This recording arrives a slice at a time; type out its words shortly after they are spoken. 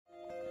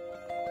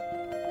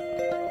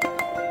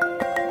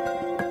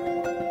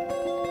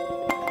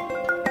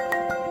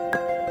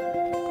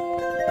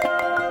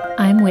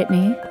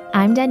Whitney.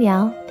 I'm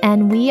Danielle,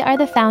 and we are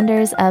the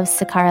founders of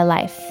Sakara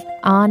Life,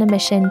 on a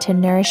mission to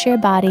nourish your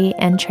body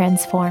and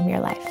transform your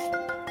life.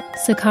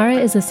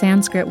 Sakara is a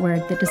Sanskrit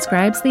word that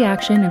describes the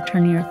action of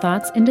turning your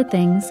thoughts into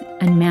things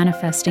and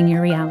manifesting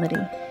your reality.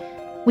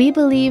 We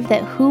believe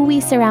that who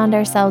we surround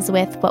ourselves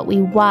with, what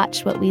we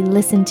watch, what we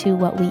listen to,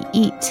 what we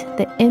eat,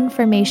 the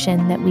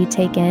information that we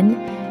take in,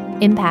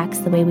 impacts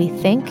the way we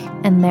think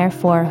and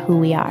therefore who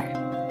we are.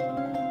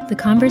 The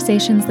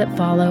conversations that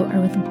follow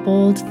are with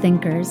bold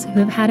thinkers who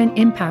have had an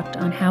impact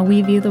on how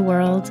we view the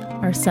world,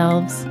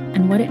 ourselves,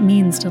 and what it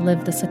means to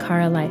live the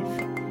Sakara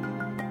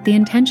life. The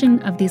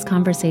intention of these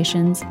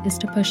conversations is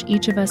to push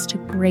each of us to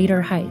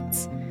greater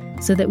heights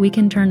so that we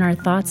can turn our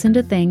thoughts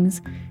into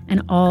things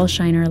and all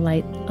shine our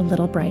light a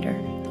little brighter.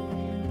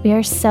 We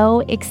are so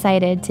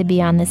excited to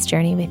be on this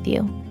journey with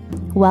you.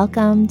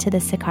 Welcome to the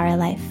Sakara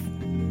Life.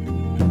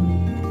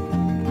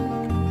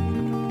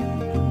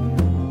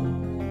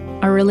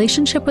 Our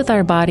relationship with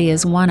our body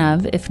is one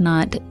of, if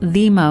not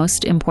the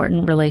most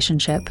important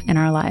relationship in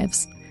our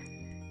lives.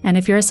 And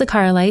if you're a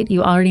Sakaralite,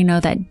 you already know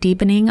that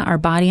deepening our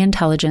body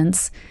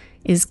intelligence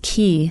is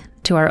key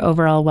to our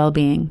overall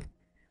well-being,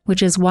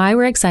 which is why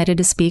we're excited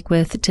to speak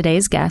with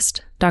today's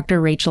guest, Dr.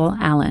 Rachel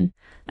Allyn.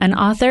 An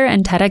author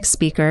and TEDx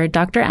speaker,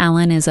 Dr.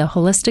 Allyn is a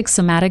holistic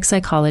somatic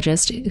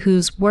psychologist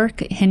whose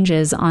work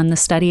hinges on the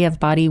study of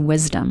body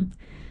wisdom.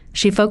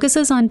 She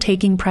focuses on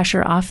taking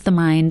pressure off the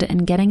mind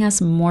and getting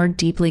us more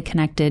deeply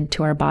connected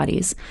to our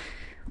bodies,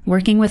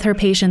 working with her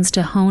patients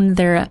to hone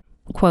their,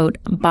 quote,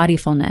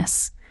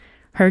 bodyfulness,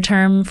 her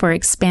term for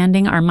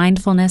expanding our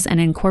mindfulness and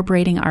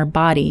incorporating our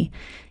body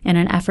in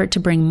an effort to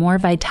bring more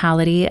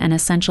vitality and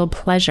essential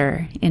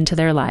pleasure into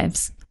their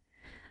lives.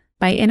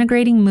 By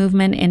integrating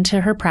movement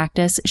into her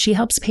practice, she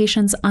helps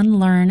patients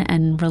unlearn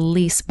and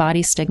release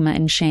body stigma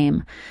and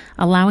shame,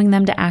 allowing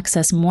them to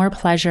access more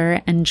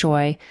pleasure and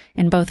joy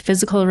in both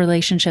physical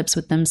relationships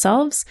with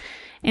themselves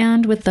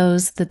and with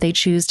those that they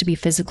choose to be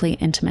physically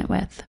intimate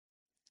with.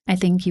 I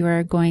think you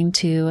are going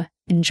to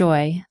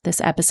enjoy this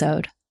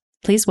episode.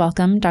 Please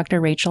welcome Dr.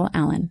 Rachel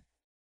Allyn.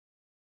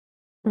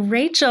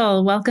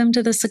 Rachel, welcome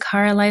to the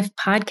Sakara Life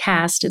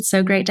podcast. It's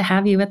so great to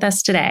have you with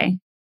us today.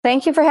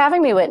 Thank you for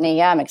having me, Whitney.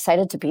 Yeah, I'm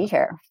excited to be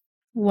here.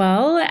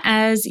 Well,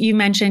 as you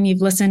mentioned,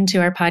 you've listened to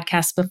our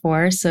podcast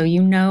before, so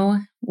you know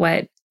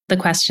what the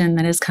question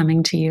that is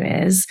coming to you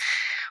is.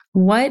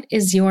 What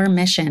is your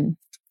mission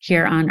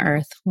here on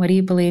Earth? What do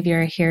you believe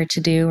you're here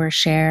to do or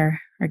share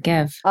or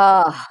give?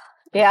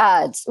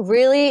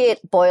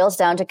 It boils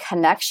down to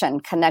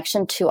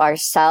connection to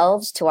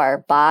ourselves, to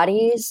our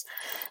bodies,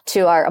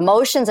 to our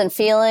emotions and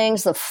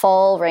feelings, the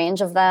full range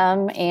of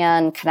them,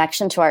 and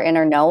connection to our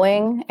inner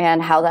knowing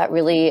and how that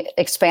really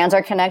expands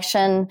our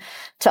connection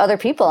to other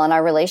people and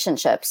our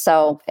relationships.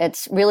 So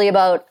it's really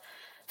about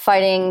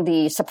fighting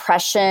the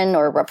suppression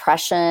or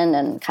repression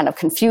and kind of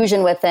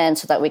confusion within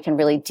so that we can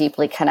really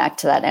deeply connect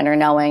to that inner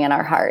knowing in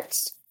our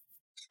hearts.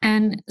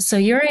 And so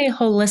you're a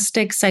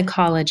holistic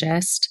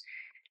psychologist.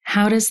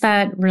 How does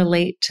that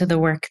relate to the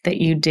work that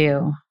you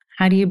do?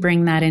 How do you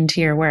bring that into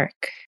your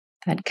work,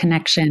 that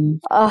connection?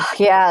 Oh,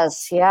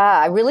 yes. Yeah.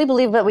 I really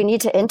believe that we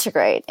need to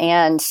integrate.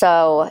 And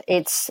so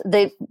it's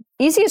the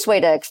easiest way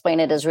to explain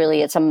it is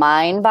really it's a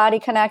mind-body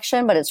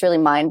connection, but it's really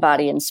mind,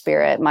 body, and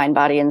spirit, mind,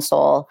 body, and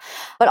soul.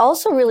 But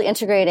also really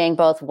integrating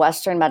both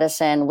Western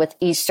medicine with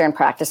Eastern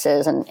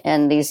practices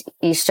and these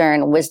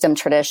Eastern wisdom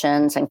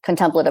traditions and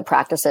contemplative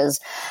practices,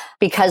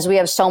 because we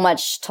have so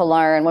much to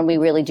learn when we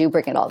really do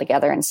bring it all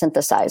together and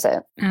synthesize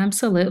it.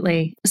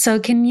 Absolutely. So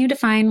can you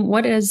define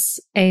what does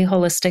a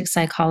holistic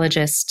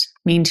psychologist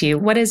mean to you?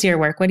 What is your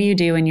work? What do you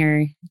do in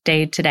your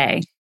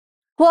day-to-day?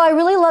 Well, I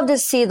really love to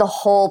see the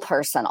whole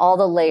person, all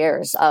the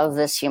layers of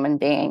this human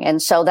being.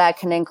 And so that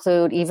can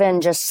include even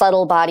just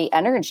subtle body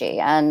energy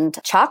and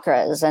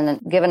chakras. And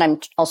given I'm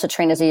also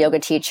trained as a yoga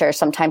teacher,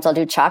 sometimes I'll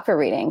do chakra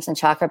readings and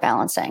chakra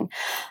balancing.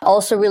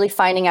 Also really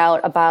finding out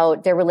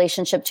about their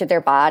relationship to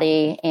their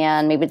body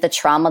and maybe the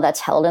trauma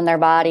that's held in their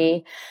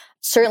body.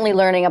 Certainly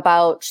learning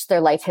about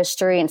their life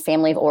history and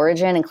family of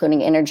origin,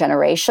 including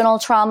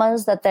intergenerational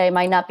traumas that they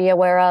might not be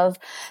aware of.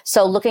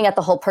 So looking at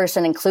the whole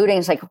person,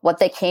 including like what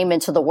they came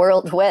into the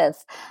world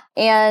with,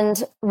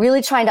 and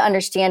really trying to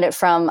understand it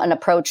from an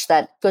approach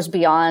that goes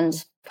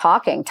beyond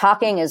talking.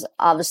 Talking is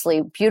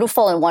obviously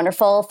beautiful and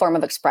wonderful form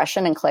of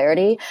expression and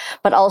clarity,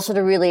 but also to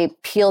really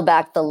peel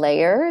back the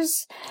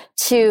layers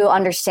to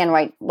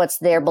understand what's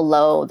there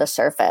below the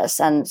surface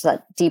and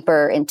that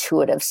deeper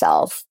intuitive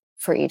self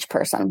for each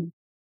person.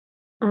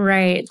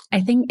 Right.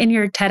 I think in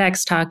your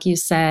TEDx talk, you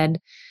said,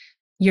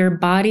 your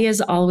body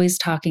is always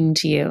talking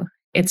to you.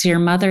 It's your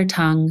mother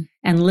tongue,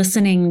 and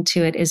listening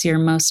to it is your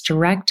most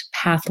direct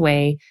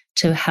pathway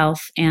to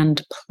health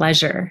and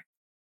pleasure.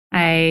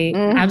 I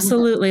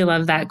absolutely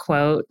love that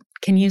quote.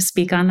 Can you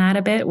speak on that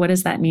a bit? What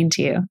does that mean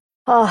to you?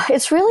 Oh,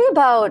 it's really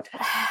about,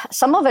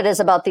 some of it is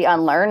about the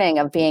unlearning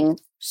of being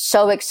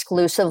so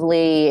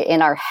exclusively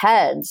in our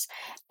heads.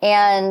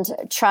 And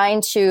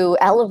trying to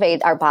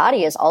elevate our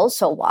body is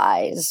also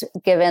wise,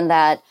 given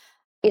that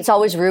it's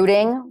always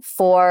rooting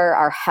for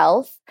our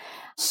health.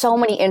 so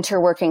many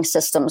interworking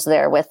systems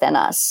there within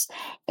us.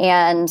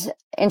 And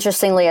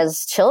interestingly,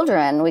 as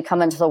children, we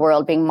come into the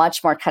world being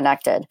much more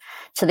connected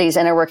to these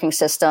interworking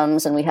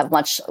systems, and we have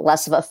much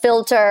less of a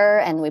filter,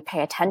 and we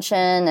pay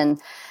attention,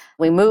 and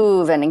we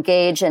move and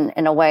engage in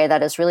a way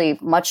that is really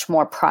much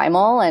more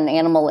primal and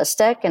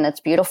animalistic, and it's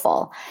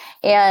beautiful.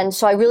 And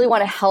so I really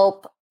want to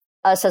help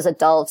us as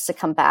adults to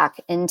come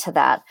back into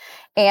that.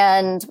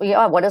 And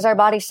what is our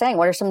body saying?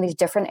 What are some of these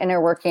different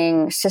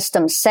interworking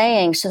systems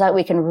saying so that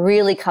we can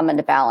really come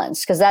into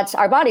balance? Because that's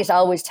our body's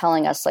always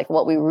telling us like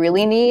what we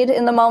really need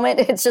in the moment.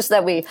 It's just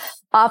that we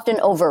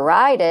often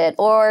override it,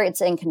 or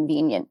it's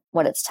inconvenient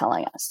what it's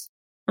telling us.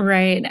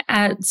 Right.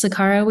 At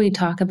Sakara, we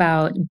talk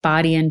about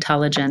body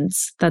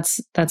intelligence.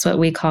 That's what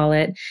we call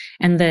it.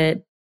 And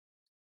the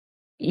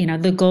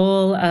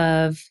goal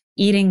of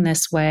eating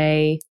this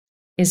way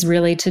is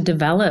really to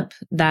develop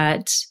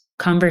that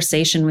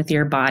conversation with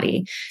your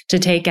body, to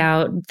take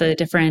out the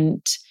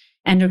different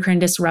endocrine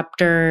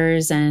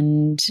disruptors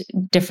and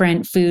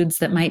different foods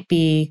that might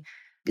be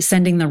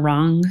sending the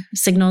wrong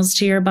signals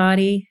to your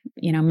body,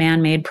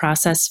 man-made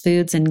processed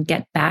foods, and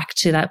get back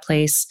to that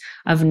place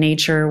of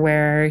nature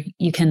where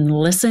you can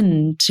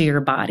listen to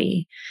your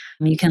body.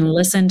 You can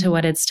listen to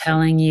what it's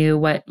telling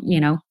you,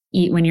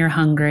 eat when you're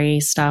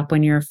hungry, stop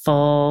when you're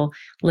full,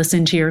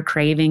 listen to your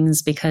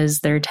cravings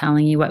because they're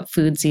telling you what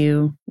foods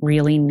you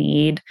really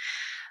need.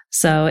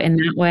 So in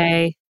that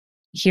way,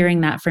 hearing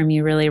that from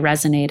you really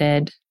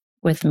resonated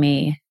with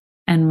me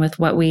and with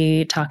what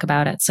we talk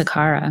about at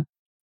Sakara.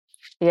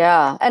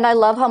 Yeah. And I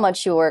love how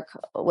much you work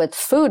with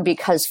food,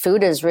 because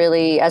food is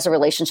really, as a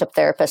relationship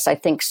therapist, I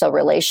think so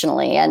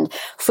relationally. And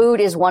food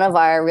is one of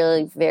our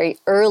really very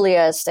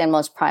earliest and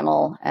most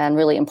primal and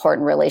really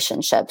important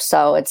relationships.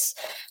 So it's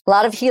a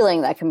lot of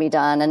healing that can be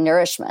done and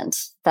nourishment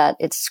that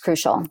it's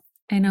crucial.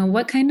 I know.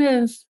 What kind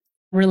of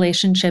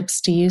relationships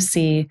do you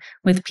see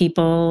with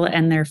people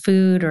and their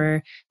food,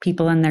 or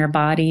people and their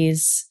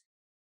bodies?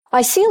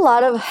 I see a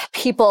lot of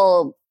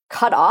people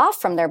cut off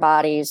from their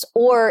bodies,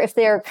 or if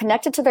they're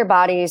connected to their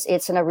bodies,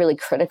 it's in a really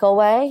critical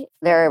way.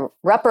 They're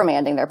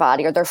reprimanding their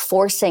body, or they're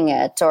forcing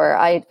it. Or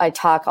I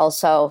talk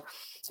also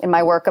in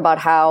my work about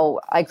how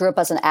I grew up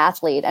as an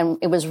athlete, and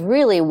it was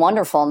really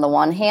wonderful on the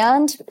one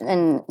hand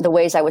in the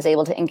ways I was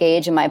able to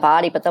engage in my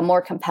body. But the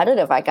more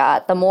competitive I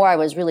got, the more I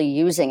was really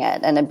using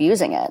it and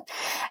abusing it,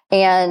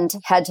 and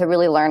had to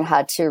really learn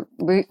how to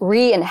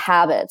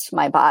re-inhabit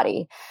my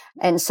body.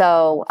 And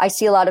so I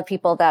see a lot of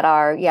people that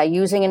are,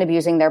 using and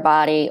abusing their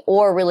body,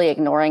 or really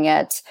ignoring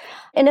it.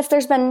 And if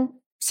there's been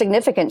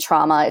significant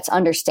trauma, it's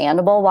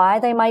understandable why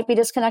they might be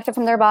disconnected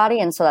from their body.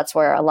 And so that's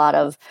where a lot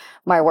of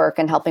my work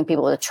in helping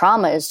people with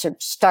trauma is to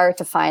start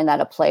to find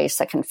that a place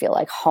that can feel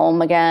like home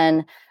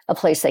again, a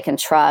place they can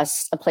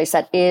trust, a place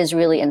that is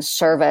really in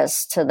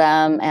service to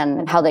them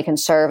and how they can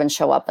serve and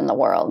show up in the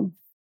world.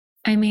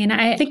 I mean,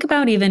 I think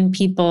about even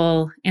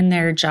people in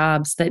their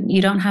jobs that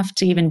you don't have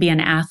to even be an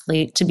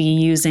athlete to be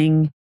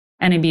using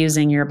and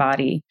abusing your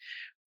body,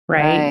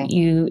 right?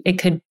 It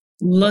could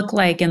look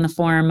like in the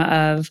form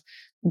of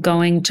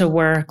going to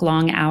work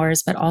long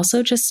hours, but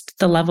also just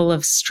the level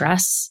of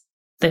stress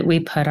that we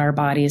put our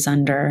bodies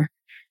under,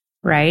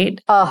 right?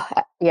 Oh,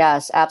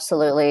 yes,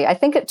 absolutely. I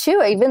think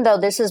too, even though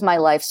this is my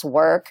life's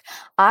work,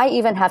 I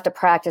even have to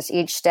practice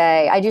each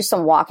day. I do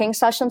some walking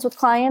sessions with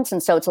clients,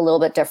 and so it's a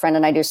little bit different,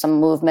 and I do some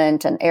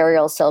movement and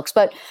aerial silks.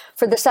 But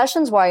for the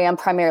sessions where I am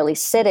primarily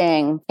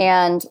sitting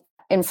and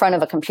in front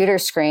of a computer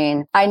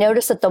screen, I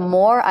notice that the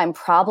more I'm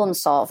problem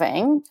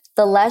solving,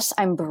 the less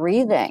I'm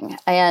breathing.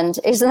 And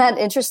isn't that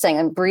interesting?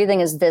 And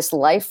breathing is this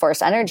life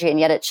force energy, and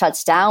yet it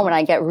shuts down when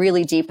I get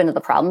really deep into the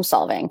problem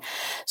solving.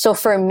 So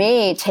for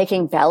me,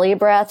 taking belly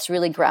breaths,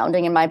 really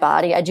grounding in my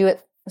body, I do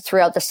it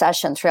throughout the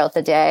session, throughout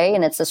the day.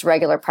 And it's this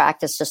regular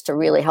practice just to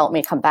really help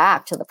me come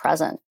back to the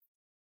present.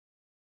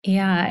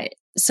 Yeah.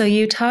 So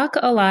you talk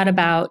a lot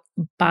about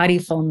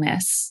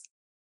bodyfulness.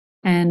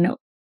 And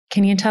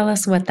can you tell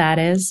us what that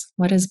is?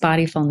 What is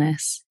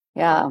bodyfulness?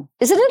 Yeah.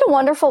 Isn't it a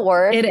wonderful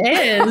word? It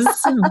is.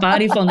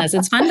 Bodyfulness.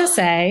 It's fun to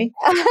say.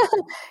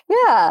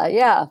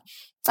 Yeah.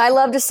 I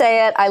love to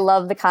say it. I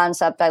love the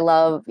concept. I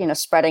love,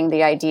 spreading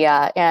the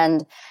idea.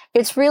 And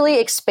it's really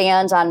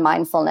expands on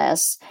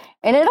mindfulness.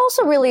 And it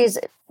also really is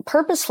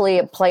purposefully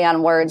a play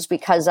on words,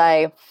 because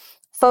I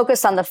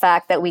focus on the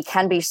fact that we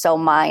can be so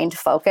mind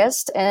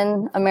focused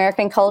in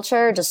American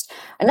culture.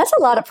 And that's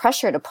a lot of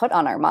pressure to put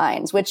on our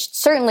minds, which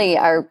certainly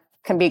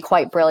can be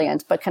quite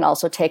brilliant, but can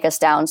also take us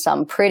down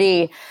some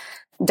pretty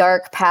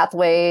dark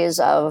pathways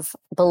of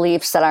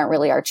beliefs that aren't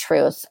really our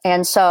truth.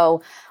 And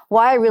so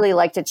why I really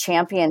like to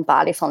champion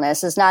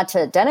bodyfulness is not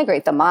to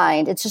denigrate the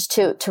mind. It's just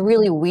to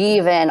really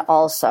weave in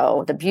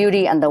also the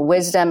beauty and the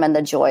wisdom and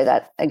the joy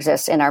that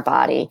exists in our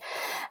body.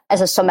 As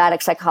a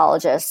somatic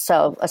psychologist,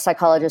 so a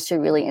psychologist who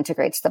really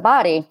integrates the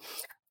body,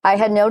 I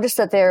had noticed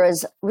that there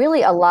is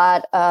really a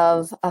lot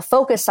of a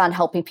focus on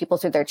helping people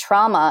through their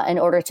trauma in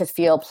order to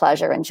feel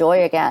pleasure and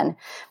joy again.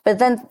 But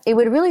then it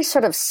would really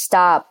sort of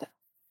stop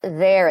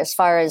there as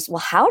far as, well,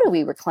 how do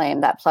we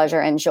reclaim that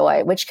pleasure and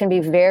joy, which can be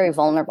very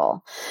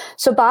vulnerable.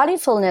 So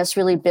bodyfulness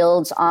really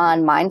builds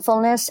on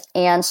mindfulness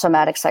and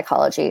somatic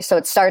psychology. So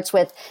it starts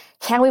with,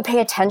 can we pay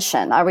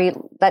attention? Are we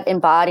that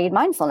embodied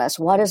mindfulness?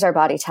 What is our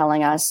body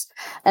telling us?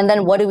 And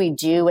then what do we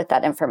do with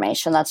that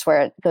information? That's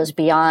where it goes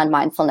beyond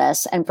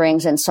mindfulness and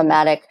brings in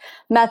somatic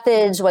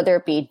methods, whether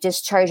it be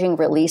discharging,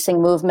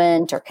 releasing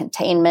movement or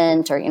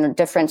containment or,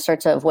 different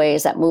sorts of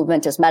ways that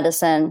movement is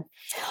medicine,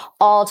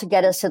 all to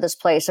get us to this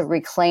place of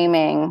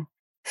reclaiming,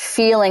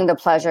 feeling the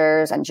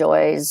pleasures and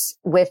joys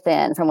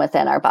from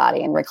within our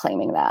body and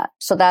reclaiming that.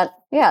 So that's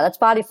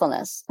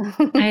bodyfulness.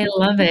 I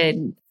love it.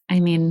 I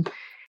mean,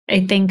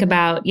 I think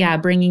about,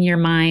 bringing your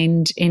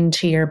mind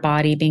into your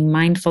body, being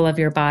mindful of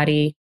your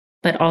body,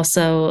 but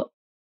also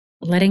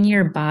letting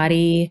your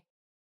body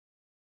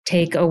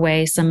take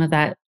away some of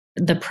that,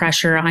 the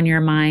pressure on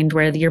your mind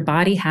where your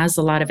body has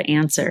a lot of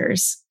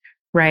answers,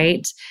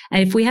 right?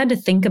 And if we had to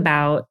think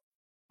about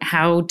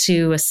how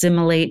to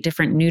assimilate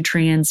different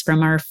nutrients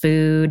from our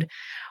food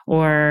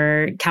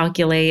or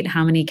calculate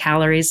how many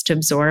calories to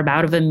absorb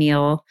out of a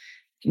meal,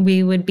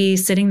 we would be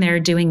sitting there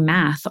doing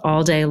math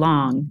all day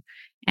long.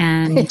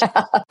 And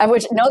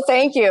no,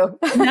 thank you.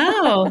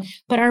 No,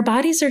 but our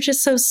bodies are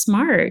just so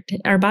smart.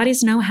 Our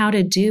bodies know how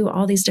to do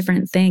all these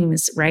different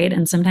things, right?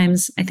 And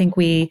sometimes I think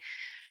we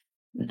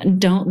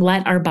don't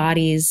let our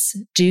bodies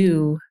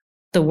do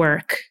the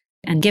work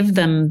and give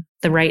them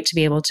the right to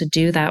be able to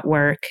do that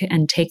work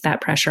and take that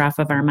pressure off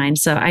of our mind.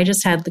 So I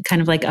just had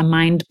kind of like a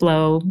mind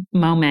blow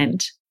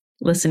moment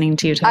listening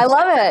to you talk. I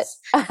love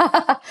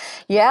it.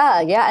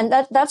 Yeah. And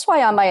that's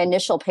why on my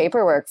initial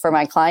paperwork for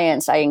my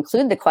clients, I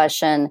include the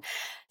question,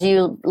 do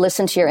you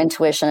listen to your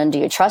intuition and do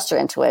you trust your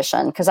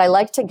intuition? Because I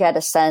like to get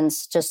a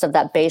sense just of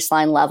that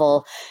baseline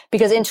level,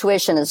 because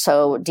intuition is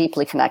so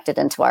deeply connected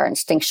into our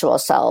instinctual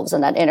selves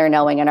and that inner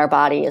knowing in our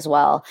body as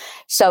well.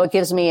 So it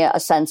gives me a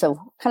sense of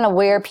kind of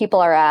where people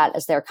are at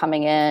as they're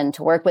coming in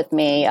to work with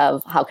me,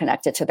 of how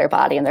connected to their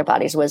body and their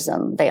body's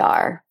wisdom they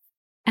are.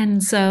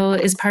 And so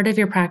is part of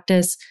your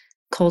practice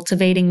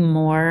cultivating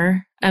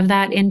more of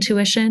that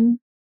intuition?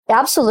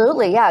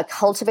 Absolutely. Yeah.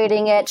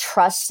 Cultivating it,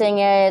 trusting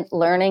it,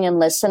 learning and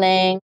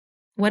listening.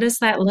 What does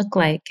that look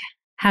like?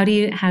 How do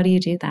you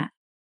do that?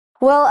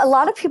 Well, a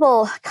lot of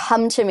people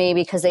come to me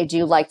because they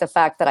do like the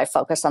fact that I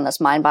focus on this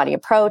mind-body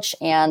approach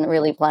and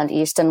really blend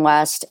East and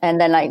West.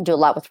 And then I do a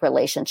lot with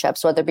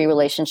relationships, whether it be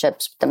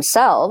relationships with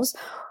themselves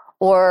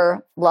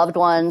or loved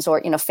ones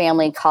or,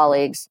 family,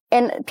 colleagues.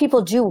 And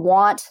people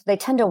they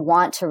tend to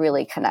want to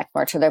really connect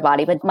more to their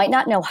body, but might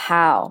not know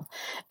how.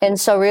 And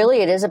so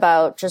really it is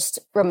about just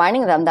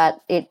reminding them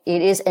that it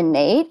is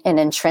innate and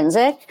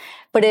intrinsic,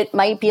 but it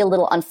might be a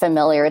little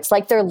unfamiliar. It's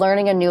like they're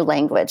learning a new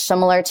language,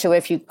 similar to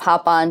if you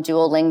hop on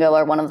Duolingo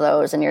or one of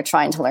those and you're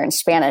trying to learn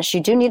Spanish. You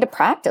do need to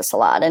practice a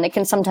lot, and it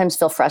can sometimes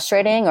feel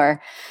frustrating,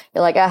 or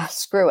you're like,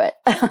 screw it.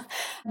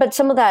 But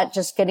some of that,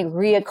 just getting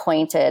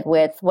reacquainted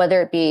with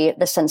whether it be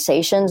the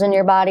sensations in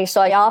your body. So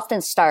I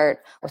often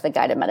start with a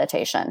guided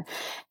meditation,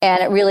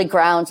 and it really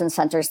grounds and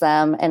centers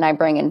them. And I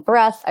bring in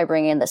breath, I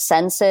bring in the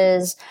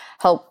senses,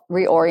 help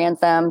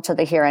reorient them to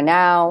the here and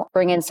now,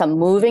 bring in some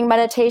moving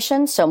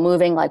meditation. So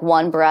moving like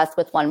one breath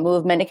with one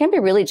movement. It can be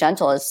really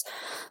gentle, as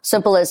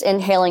simple as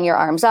inhaling your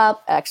arms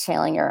up,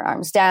 exhaling your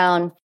arms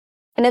down.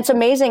 And it's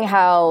amazing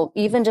how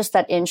even just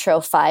that intro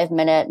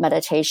 5-minute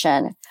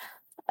meditation,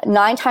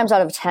 9 times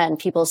out of 10,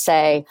 people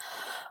say,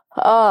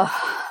 oh,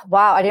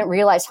 wow, I didn't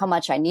realize how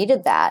much I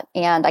needed that.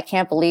 And I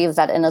can't believe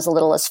that in as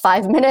little as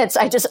 5 minutes,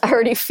 I just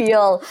already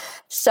feel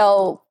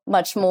so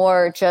much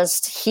more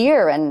just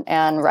here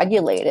and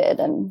regulated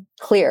and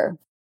clear.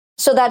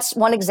 So that's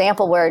one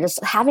example where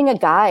just having a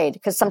guide,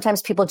 because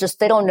sometimes people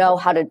they don't know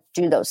how to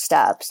do those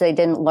steps. They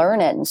didn't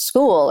learn it in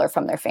school or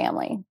from their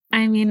family.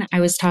 I mean, I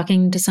was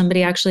talking to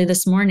somebody actually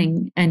this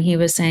morning, and he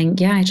was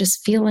saying, I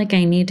just feel like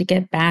I need to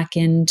get back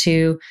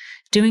into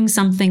doing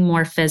something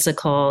more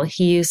physical.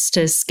 He used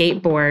to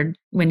skateboard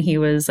when he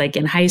was like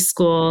in high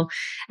school,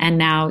 and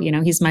now,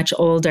 he's much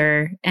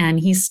older, and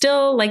he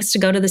still likes to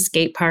go to the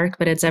skate park,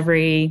 but it's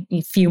every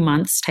few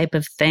months type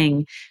of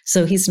thing.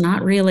 So he's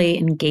not really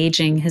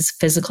engaging his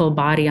physical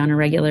body on a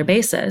regular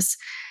basis.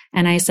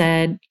 And I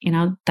said,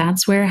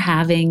 that's where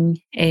having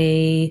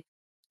a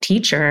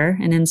teacher,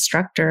 an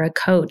instructor, a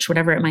coach,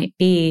 whatever it might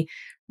be,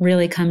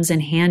 really comes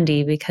in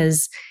handy,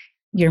 because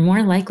you're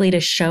more likely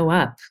to show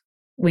up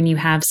when you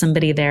have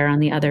somebody there on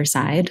the other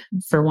side,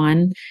 for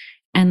one.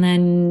 And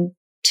then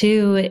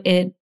 2,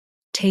 it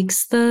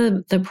takes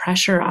the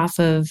pressure off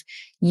of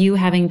you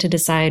having to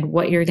decide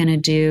what you're going to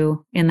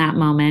do in that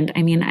moment.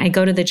 I mean, I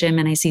go to the gym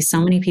and I see so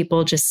many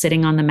people just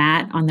sitting on the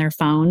mat on their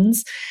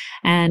phones.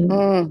 And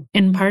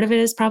part of it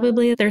is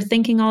probably they're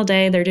thinking all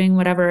day, they're doing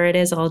whatever it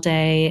is all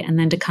day. And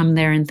then to come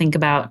there and think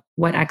about,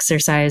 what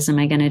exercise am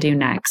I going to do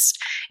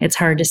next? It's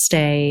hard to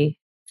stay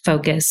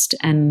focused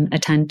and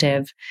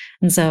attentive.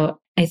 And so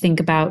I think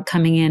about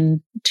coming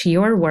in to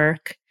your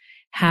work,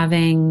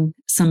 having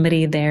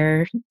somebody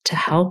there to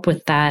help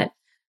with that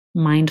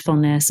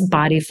mindfulness,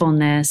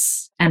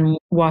 bodyfulness, and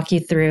walk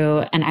you through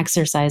an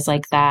exercise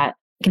like that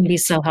can be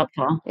so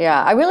helpful.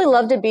 Yeah, I really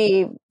love to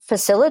be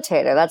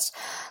facilitator.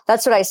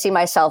 That's what I see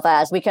myself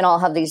as. We can all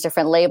have these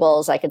different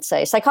labels. I could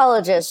say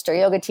psychologist or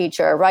yoga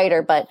teacher or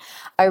writer, but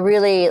I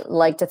really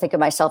like to think of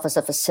myself as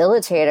a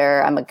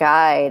facilitator. I'm a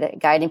guide,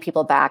 guiding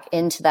people back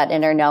into that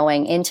inner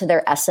knowing, into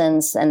their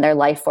essence and their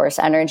life force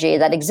energy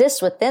that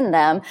exists within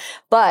them.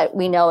 But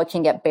we know it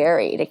can get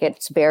buried. It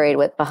gets buried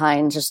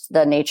behind just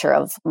the nature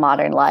of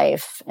modern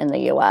life in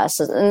the US.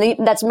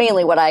 And that's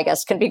mainly what I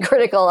guess can be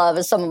critical of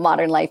is some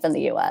modern life in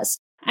the US.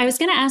 I was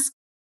going to ask,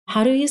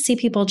 how do you see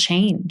people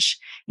change?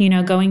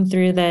 Going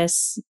through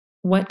this,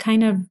 what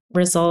kind of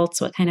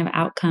results, what kind of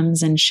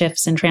outcomes and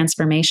shifts and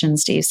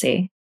transformations do you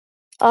see?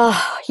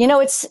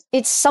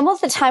 It's some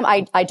of the time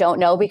I don't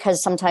know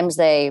because sometimes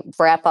they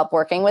wrap up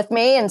working with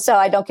me. And so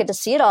I don't get to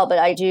see it all, but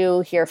I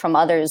do hear from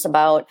others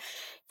about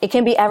it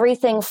can be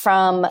everything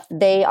from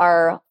they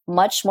are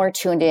much more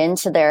tuned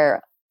into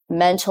their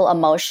mental,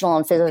 emotional,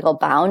 and physical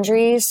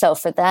boundaries. So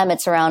for them,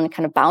 it's around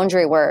kind of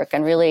boundary work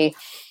and really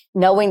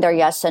knowing their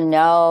yes and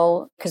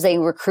no, because they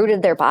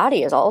recruited their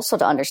body is also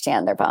to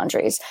understand their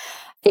boundaries.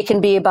 It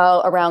can be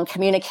around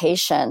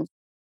communication,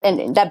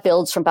 and that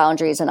builds from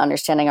boundaries and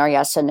understanding our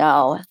yes and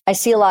no. I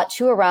see a lot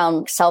too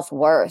around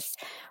self-worth,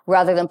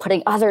 rather than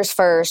putting others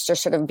first or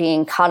sort of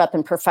being caught up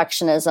in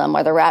perfectionism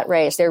or the rat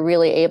race. They're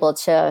really able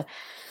to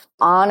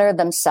honor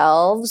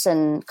themselves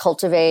and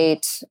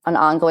cultivate an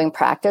ongoing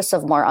practice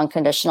of more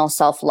unconditional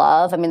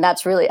self-love. I mean,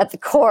 that's really at the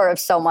core of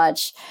so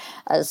much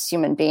as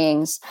human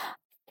beings.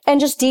 And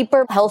just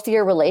deeper,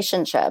 healthier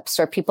relationships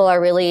where people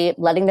are really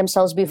letting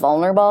themselves be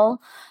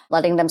vulnerable,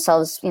 letting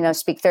themselves,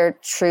 speak their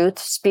truth,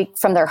 speak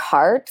from their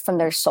heart, from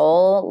their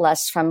soul,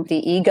 less from the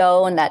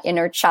ego and that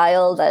inner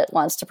child that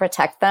wants to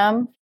protect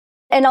them.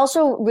 And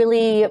also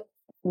really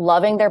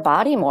loving their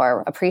body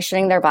more,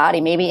 appreciating their body,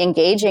 maybe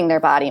engaging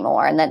their body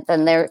more. And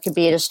then there could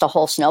be just a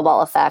whole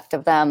snowball effect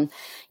of them,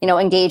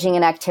 engaging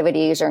in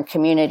activities or in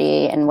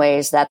community in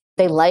ways that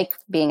they like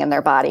being in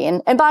their body.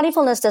 And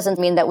bodyfulness doesn't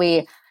mean that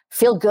we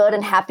feel good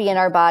and happy in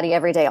our body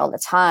every day all the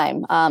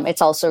time.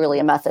 It's also really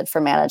a method for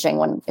managing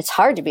when it's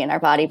hard to be in our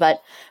body.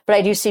 But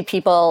I do see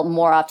people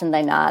more often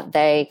than not,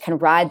 they can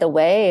ride the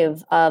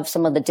wave of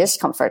some of the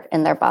discomfort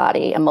in their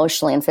body,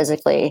 emotionally and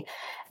physically.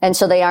 And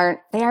so they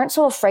aren't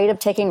so afraid of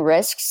taking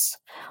risks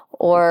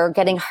or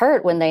getting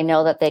hurt when they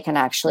know that they can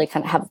actually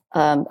kind of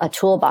have a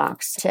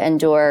toolbox to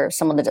endure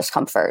some of the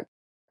discomfort.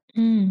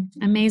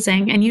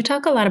 Amazing. And you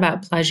talk a lot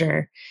about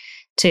pleasure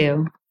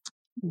too.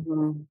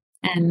 Mm-hmm.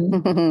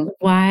 And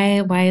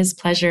why is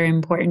pleasure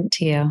important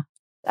to you?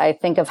 I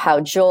think of how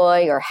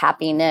joy or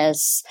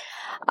happiness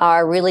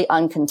are really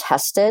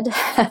uncontested.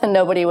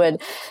 Nobody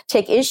would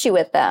take issue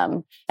with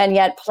them. And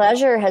yet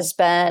pleasure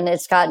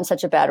it's gotten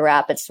such a bad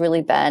rap. It's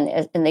really been,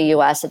 in the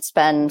US, it's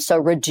been so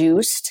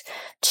reduced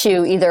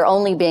to either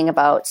only being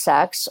about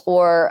sex,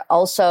 or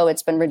also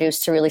it's been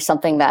reduced to really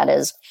something that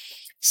is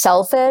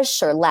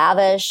selfish or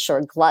lavish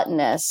or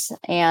gluttonous.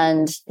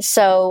 And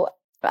so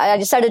I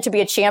decided to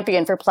be a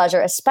champion for pleasure,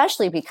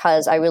 especially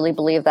because I really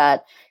believe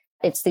that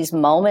it's these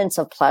moments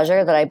of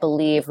pleasure that I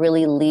believe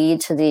really lead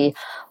to the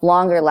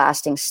longer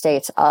lasting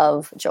states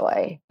of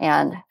joy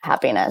and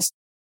happiness.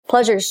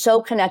 Pleasure is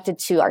so connected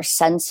to our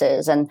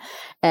senses and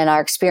our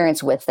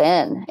experience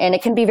within. And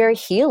it can be very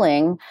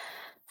healing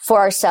for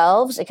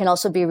ourselves. It can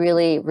also be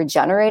really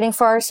regenerating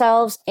for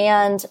ourselves,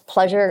 and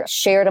pleasure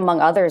shared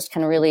among others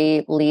can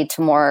really lead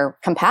to more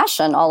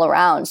compassion all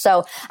around.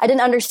 So I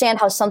didn't understand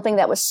how something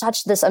that was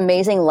such this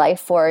amazing life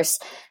force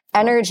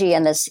energy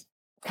and this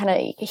kind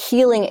of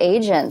healing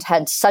agent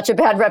had such a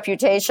bad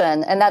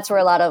reputation. And that's where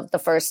a lot of the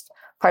first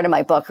part of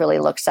my book really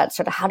looks at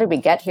sort of how did we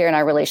get here in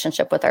our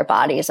relationship with our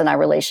bodies and our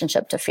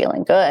relationship to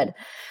feeling good?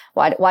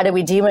 Why do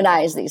we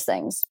demonize these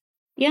things?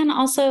 Yeah. And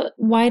also,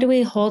 why do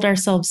we hold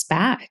ourselves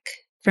back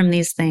from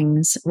these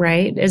things,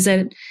 right? Is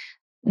it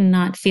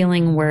not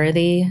feeling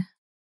worthy,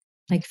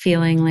 like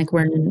feeling like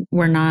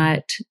we're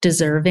not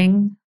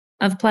deserving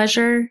of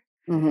pleasure?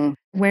 Mm-hmm.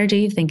 Where do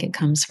you think it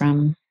comes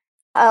from?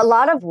 A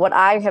lot of what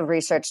I have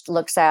researched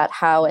looks at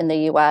how in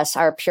the US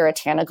our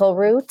puritanical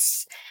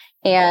roots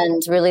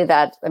and really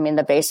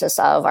the basis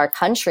of our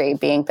country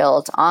being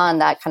built on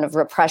that kind of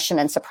repression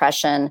and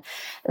suppression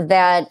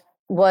that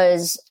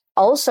was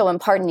also in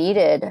part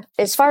needed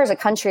as far as a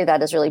country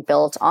that is really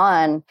built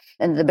on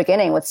in the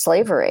beginning with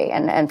slavery,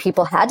 and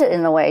people had to,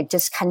 in a way,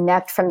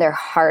 disconnect from their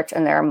heart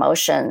and their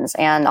emotions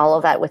and all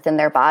of that within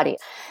their body.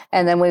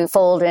 And then we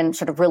fold in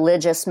sort of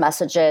religious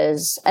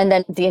messages, and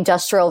then the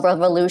Industrial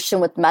Revolution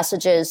with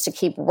messages to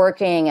keep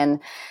working. And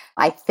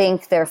I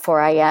think,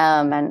 therefore I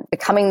am, and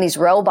becoming these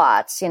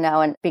robots,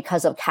 and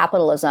because of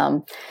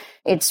capitalism,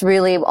 it's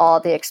really all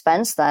at the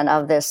expense then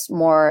of this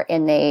more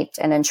innate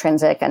and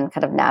intrinsic and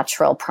kind of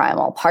natural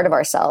primal part of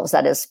ourselves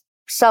that is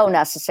so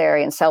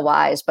necessary and so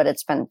wise, but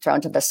it's been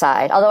thrown to the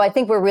side. Although I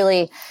think we're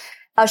really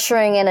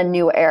ushering in a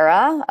new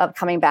era of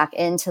coming back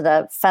into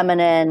the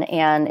feminine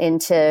and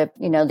into,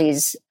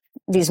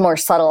 these more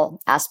subtle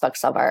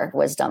aspects of our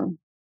wisdom.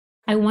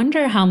 I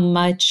wonder how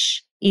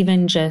much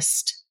even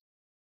just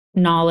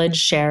knowledge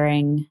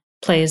sharing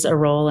plays a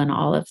role in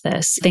all of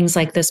this. Things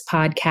like this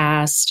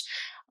podcast,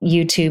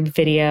 YouTube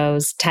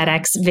videos,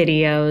 TEDx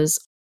videos,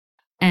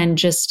 and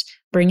just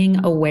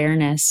bringing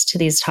awareness to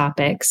these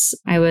topics.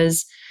 I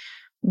was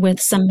with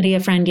somebody, a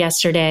friend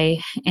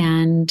yesterday,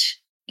 and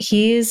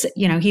he's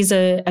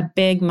a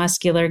big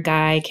muscular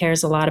guy,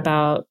 cares a lot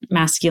about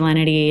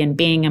masculinity and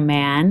being a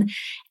man.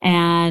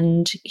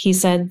 And he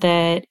said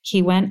that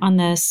he went on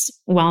this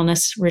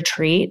wellness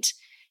retreat,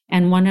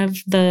 and one of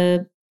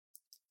the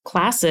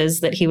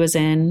classes that he was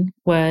in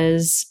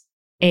was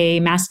a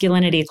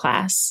masculinity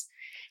class.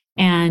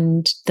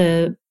 And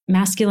the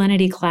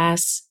masculinity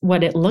class,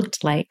 what it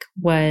looked like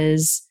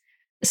was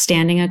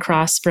standing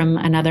across from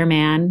another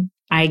man,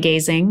 eye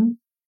gazing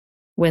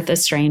with a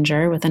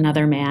stranger, with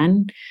another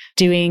man,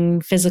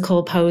 doing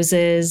physical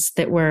poses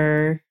that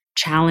were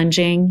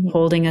challenging,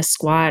 holding a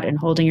squat and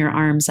holding your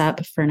arms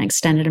up for an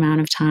extended amount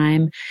of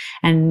time,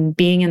 and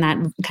being in that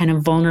kind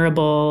of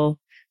vulnerable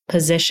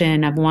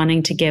position of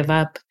wanting to give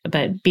up,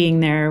 but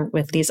being there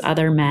with these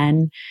other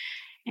men.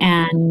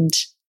 And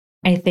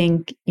I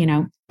think,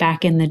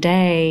 back in the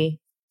day,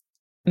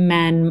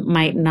 men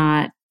might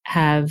not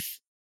have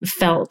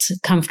felt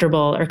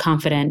comfortable or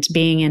confident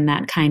being in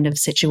that kind of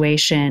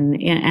situation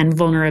and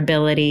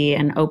vulnerability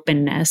and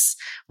openness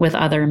with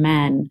other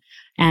men.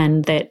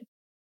 And that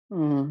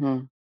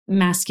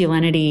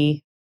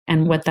masculinity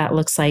and what that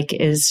looks like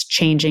is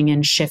changing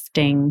and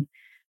shifting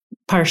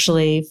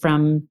partially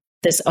from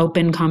this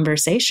open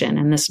conversation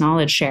and this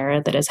knowledge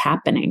share that is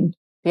happening.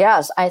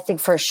 Yes, I think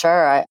for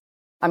sure.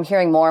 I'm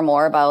hearing more and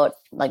more about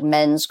like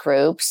men's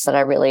groups that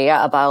are really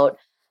about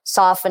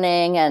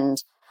softening and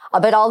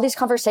about all these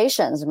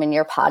conversations. I mean,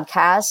 your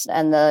podcast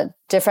and the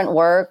different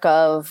work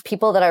of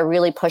people that are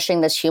really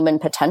pushing this human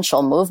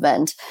potential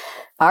movement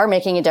are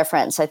making a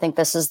difference. I think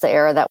this is the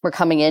era that we're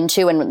coming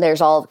into, and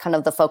there's all kind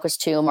of the focus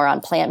too more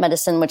on plant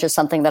medicine, which is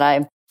something that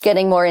I'm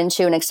getting more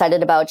into and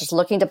excited about, just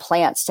looking to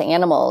plants, to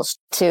animals,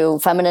 to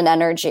feminine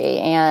energy,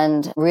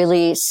 and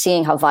really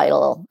seeing how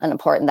vital and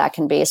important that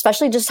can be,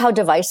 especially just how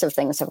divisive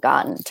things have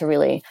gotten to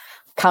really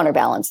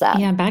counterbalance that.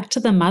 Yeah, back to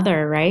the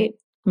mother, right?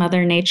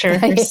 Mother Nature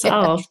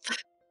herself.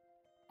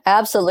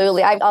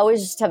 Absolutely. I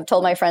always have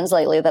told my friends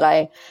lately that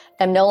I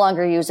am no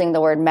longer using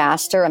the word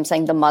master. I'm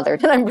saying the mother.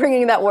 And I'm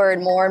bringing that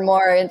word more and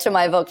more into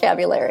my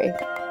vocabulary.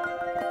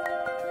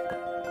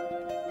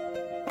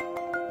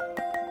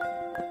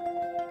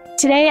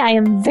 Today, I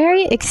am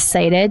very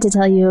excited to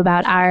tell you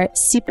about our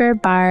Super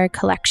Bar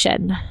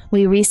collection.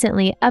 We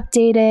recently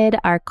updated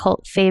our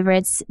cult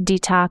favorites,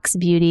 detox,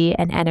 beauty,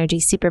 and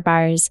energy super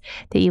bars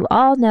that you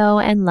all know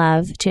and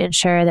love to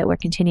ensure that we're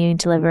continuing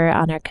to deliver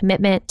on our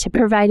commitment to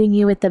providing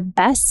you with the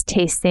best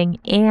tasting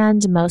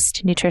and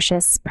most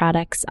nutritious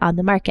products on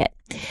the market.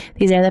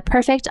 These are the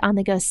perfect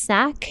on-the-go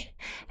snack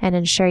and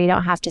ensure you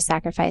don't have to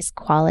sacrifice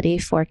quality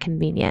for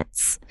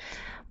convenience.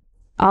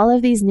 All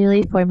of these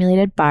newly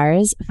formulated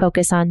bars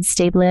focus on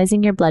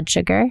stabilizing your blood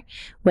sugar,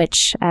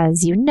 which,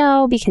 as you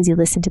know, because you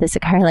listen to the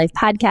Sakara Life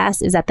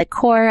podcast, is at the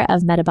core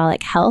of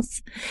metabolic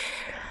health.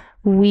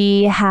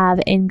 We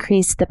have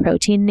increased the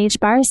protein in each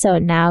bar, so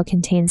it now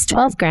contains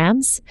 12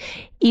 grams.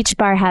 Each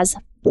bar has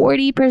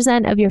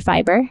 40% of your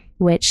fiber,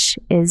 which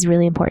is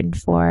really important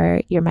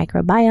for your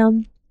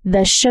microbiome.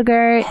 The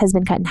sugar has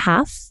been cut in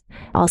half,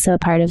 also a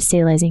part of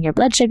stabilizing your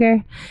blood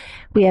sugar.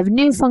 We have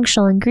new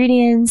functional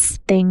ingredients,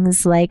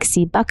 things like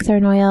sea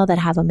buckthorn oil that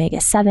have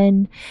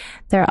omega-7.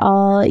 They're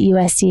all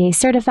USDA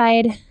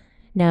certified,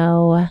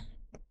 no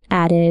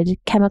added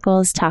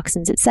chemicals,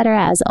 toxins, etc.,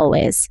 as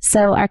always.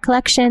 So our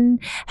collection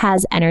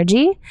has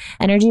energy.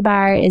 Energy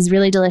bar is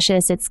really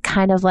delicious. It's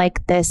kind of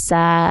like this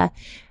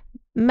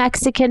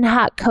Mexican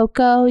hot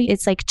cocoa.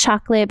 It's like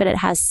chocolate, but it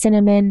has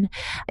cinnamon.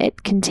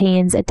 It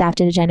contains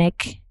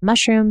adaptogenic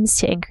mushrooms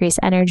to increase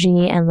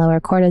energy and lower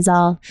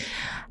cortisol.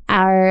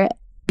 Our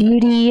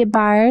beauty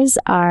bars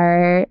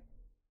are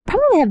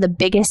probably have the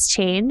biggest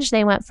change.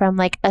 They went from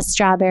like a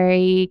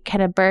strawberry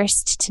kind of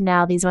burst to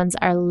now these ones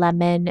are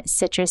lemon,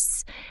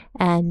 citrus,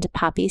 and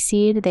poppy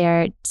seed. They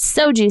are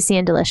so juicy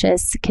and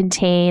delicious,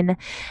 contain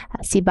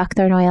sea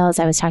buckthorn oil, as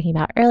I was talking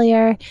about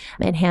earlier,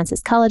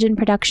 enhances collagen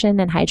production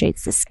and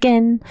hydrates the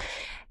skin.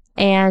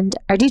 And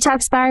our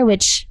detox bar,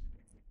 which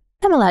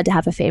I'm allowed to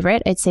have a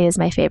favorite, I'd say is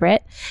my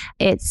favorite.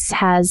 It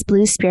has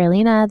blue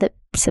spirulina that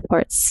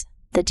supports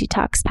the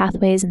detox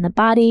pathways in the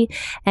body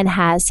and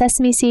has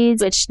sesame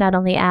seeds, which not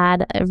only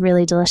add a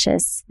really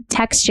delicious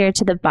texture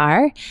to the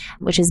bar,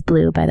 which is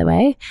blue, by the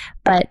way,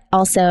 but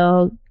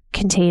also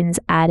contains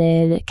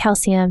added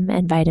calcium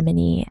and vitamin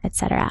E,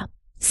 etc.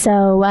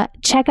 So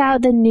check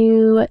out the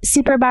new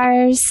super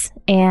bars.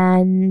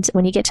 And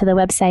when you get to the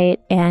website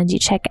and you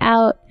check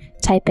out,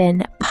 type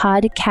in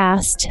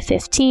podcast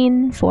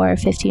 15 for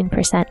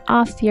 15%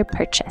 off your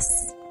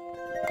purchase.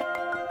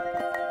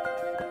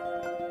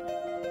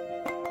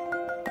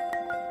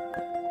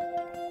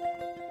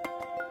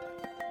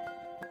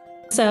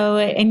 So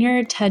in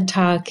your TED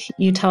Talk,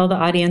 you tell the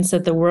audience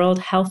that the World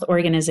Health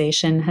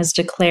Organization has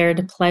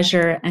declared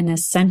pleasure an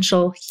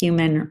essential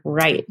human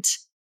right.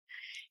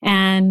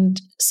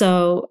 And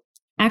so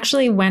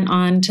actually went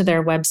on to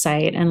their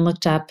website and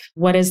looked up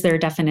what is their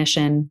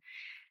definition.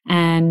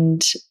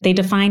 And they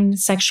define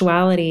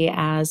sexuality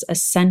as a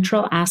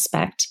central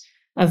aspect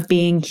of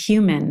being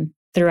human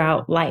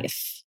throughout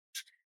life.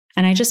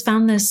 And I just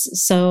found this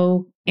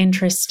so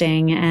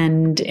interesting,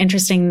 and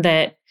interesting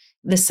that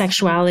the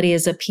sexuality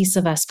is a piece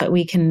of us, but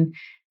we can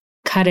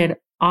cut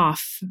it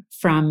off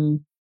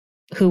from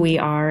who we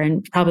are,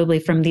 and probably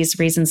from these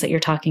reasons that you're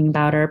talking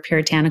about, our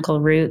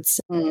puritanical roots.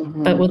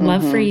 But would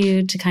love for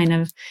you to kind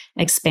of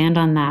expand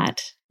on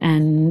that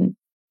and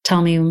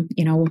tell me,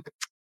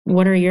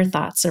 what are your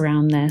thoughts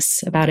around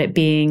this, about it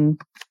being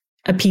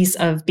a piece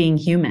of being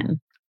human?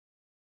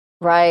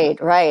 Right.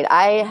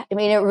 I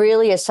mean, it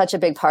really is such a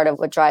big part of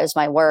what drives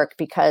my work,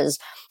 because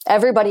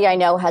everybody I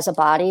know has a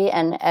body,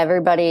 and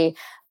everybody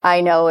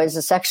I know is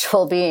a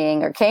sexual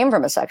being or came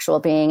from a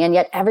sexual being. And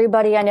yet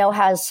everybody I know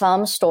has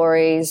some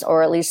stories,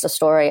 or at least a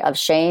story of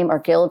shame or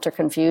guilt or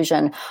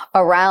confusion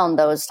around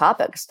those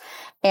topics.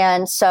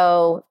 And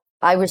so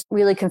I was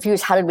really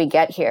confused. How did we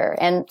get here?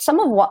 And some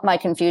of what my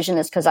confusion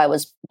is because I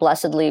was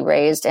blessedly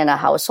raised in a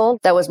household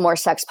that was more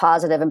sex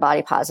positive and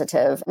body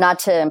positive. Not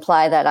to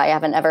imply that I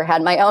haven't ever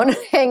had my own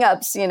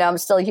hangups. I'm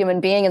still a human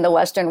being in the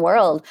Western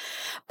world.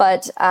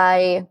 But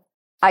I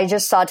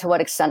just saw to what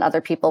extent other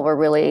people were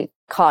really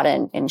caught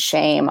in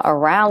shame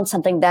around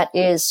something that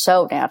is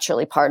so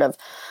naturally part of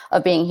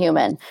being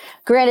human.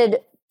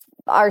 Granted,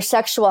 our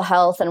sexual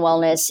health and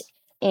wellness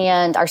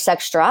and our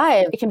sex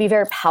drive, it can be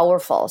very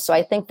powerful. So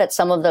I think that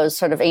some of those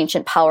sort of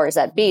ancient powers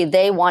that be,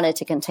 they wanted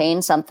to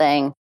contain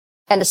something,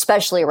 and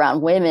especially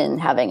around women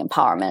having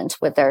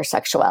empowerment with their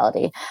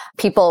sexuality.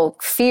 People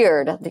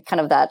feared the kind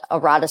of that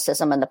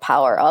eroticism and the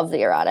power of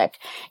the erotic.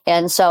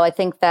 And so I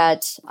think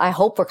that I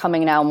hope we're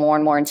coming now more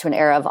and more into an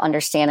era of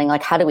understanding,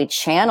 like, how do we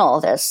channel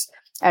this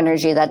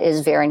energy that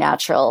is very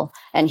natural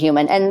and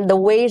human? And the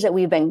ways that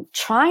we've been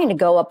trying to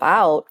go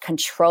about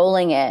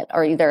controlling it,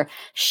 or either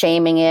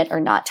shaming it or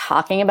not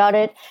talking about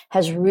it,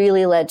 has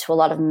really led to a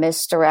lot of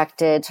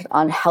misdirected,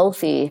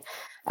 unhealthy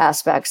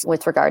aspects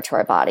with regard to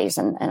our bodies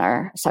and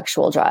our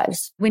sexual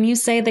drives. When you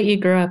say that you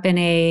grew up in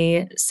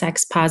a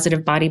sex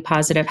positive, body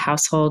positive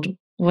household,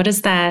 what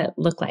does that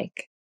look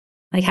like?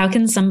 Like, how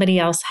can somebody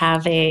else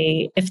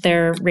if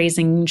they're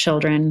raising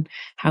children,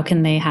 how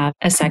can they have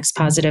a sex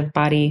positive,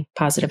 body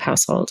positive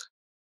household?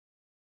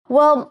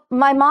 Well,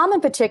 my mom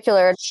in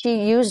particular,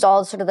 she used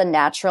all sort of the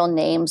natural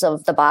names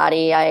of the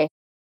body. I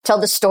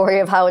tell the story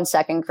of how in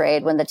second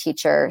grade, when the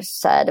teacher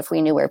said if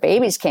we knew where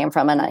babies came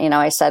from, and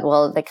I said,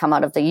 well, they come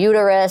out of the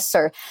uterus,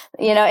 or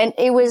and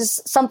it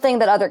was something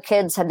that other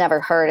kids had never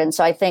heard. And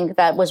so I think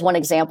that was one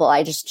example.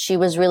 She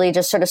was really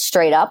just sort of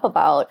straight up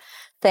about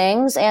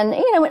things, and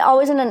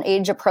always in an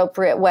age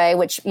appropriate way,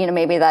 which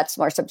maybe that's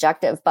more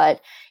subjective,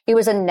 but it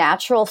was a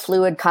natural,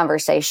 fluid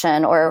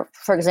conversation. Or,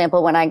 for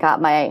example, when I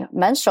got my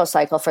menstrual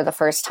cycle for the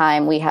first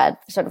time, we had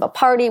sort of a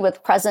party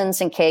with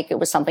presents and cake. It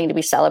was something to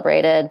be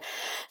celebrated.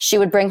 She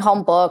would bring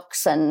home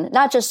books, and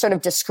not just sort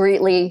of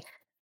discreetly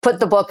put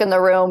the book in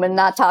the room and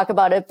not talk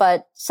about it,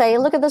 but say,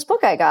 look at this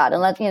book I got,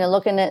 and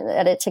looking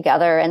at it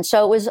together. And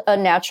so it was a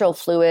natural,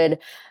 fluid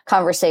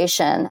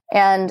conversation.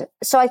 And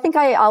so I think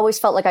I always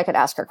felt like I could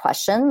ask her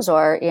questions,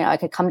 or, I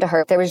could come to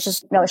her. There was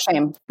just no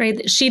shame.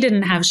 Right. She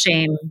didn't have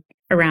shame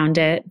around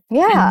it.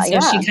 Yeah.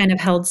 And so she kind of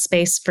held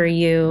space for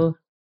you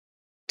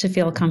to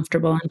feel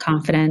comfortable and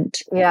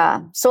confident.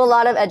 Yeah. So a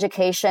lot of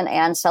education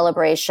and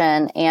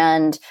celebration,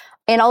 and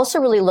also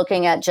really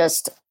looking at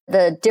just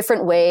the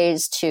different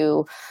ways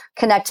to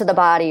connect to the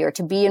body, or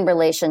to be in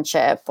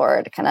relationship,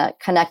 or to kind of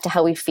connect to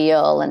how we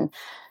feel. And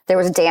there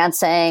was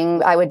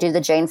dancing. I would do the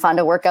Jane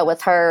Fonda workout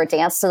with her,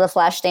 dance to the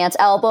Flashdance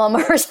album,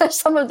 or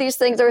some of these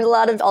things. There was a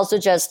lot of also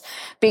just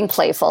being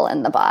playful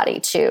in the body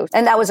too.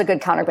 And that was a good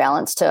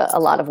counterbalance to a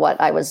lot of what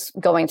I was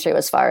going through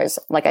as far as,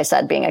 like I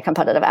said, being a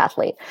competitive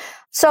athlete.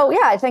 So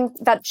yeah, I think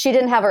that she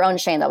didn't have her own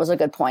shame. That was a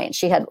good point.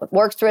 She had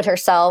worked through it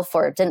herself,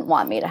 or didn't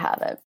want me to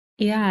have it.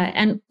 Yeah.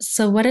 And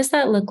so what does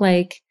that look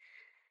like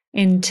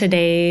in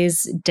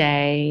today's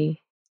day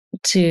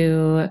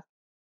to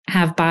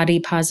have body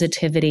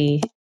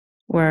positivity,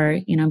 or,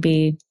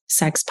 be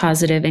sex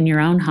positive in your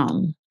own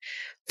home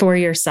for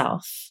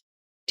yourself,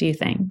 do you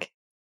think?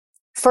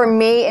 For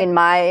me, in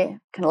my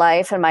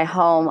life and my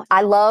home,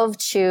 I love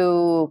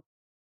to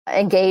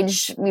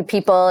engage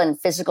people in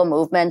physical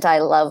movement. I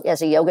love,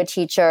 as a yoga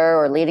teacher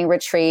or leading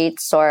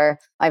retreats, or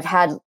I've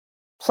had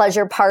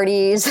pleasure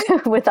parties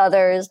with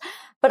others,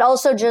 but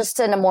also just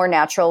in a more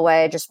natural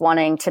way, just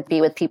wanting to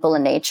be with people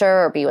in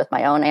nature, or be with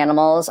my own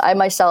animals. I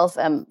myself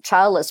am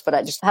childless, but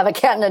I just have a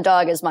cat and a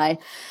dog as my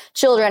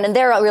children. And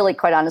they're really,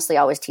 quite honestly,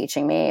 always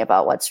teaching me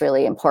about what's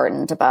really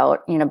important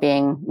about,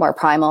 being more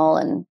primal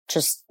and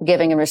just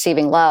giving and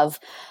receiving love.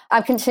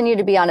 I've continued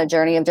to be on a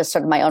journey of just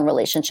sort of my own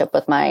relationship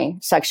with my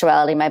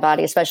sexuality, my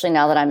body, especially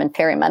now that I'm in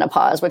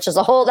perimenopause, which is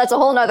that's a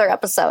whole nother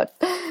episode.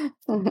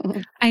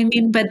 I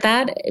mean, but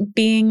that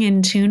being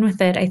in tune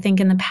with it, I think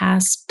in the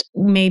past,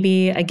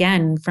 maybe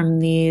again, from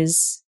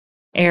these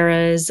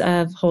eras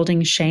of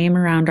holding shame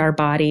around our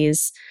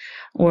bodies,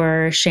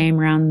 or shame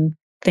around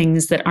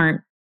things that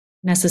aren't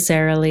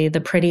necessarily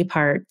the pretty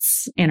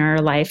parts in our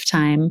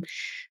lifetime.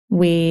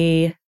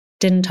 We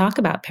didn't talk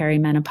about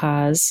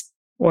perimenopause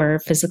or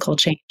physical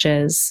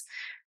changes.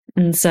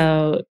 And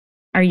so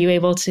are you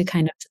able to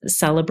kind of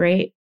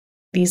celebrate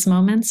these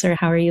moments, or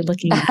how are you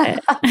looking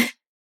at it?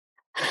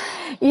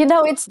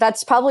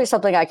 That's probably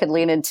something I could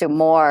lean into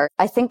more.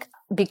 I think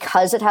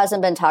because it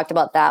hasn't been talked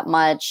about that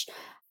much,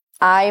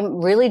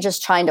 I'm really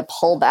just trying to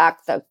pull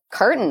back the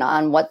curtain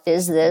on what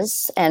is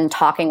this and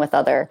talking with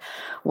other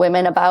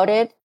women about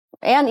it.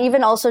 And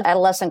even also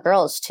adolescent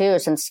girls too,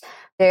 since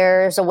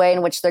there's a way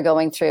in which they're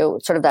going through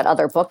sort of that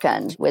other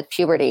bookend with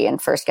puberty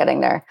and first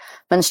getting their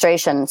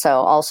menstruation.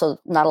 So also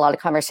not a lot of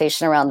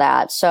conversation around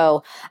that.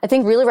 So I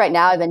think really right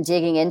now I've been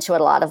digging into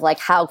it a lot of like,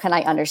 how can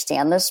I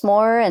understand this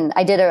more? And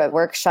I did a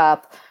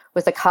workshop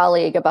with a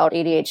colleague about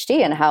ADHD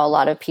and how a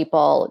lot of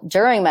people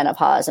during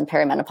menopause and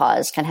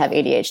perimenopause can have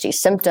ADHD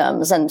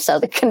symptoms. And so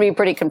it can be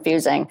pretty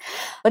confusing,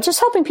 but just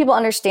helping people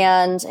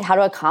understand how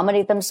to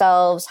accommodate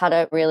themselves, how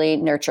to really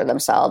nurture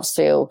themselves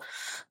through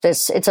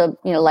this. It's a,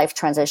 life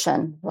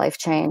transition, life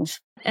change.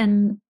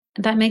 And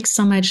that makes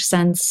so much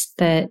sense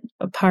that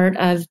a part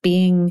of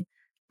being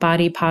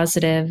body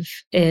positive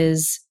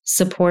is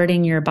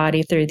supporting your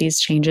body through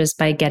these changes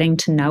by getting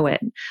to know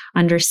it,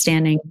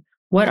 understanding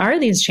what are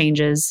these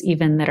changes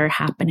even that are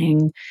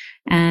happening,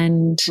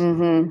 and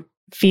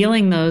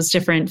feeling those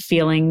different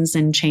feelings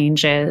and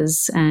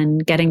changes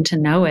and getting to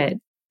know it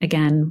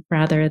again,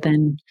 rather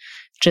than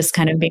just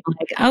kind of being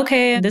like,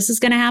 okay, this is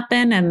going to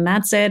happen and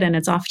that's it. And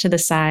it's off to the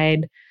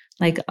side,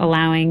 like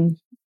allowing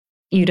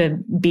you to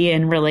be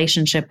in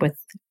relationship with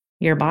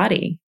your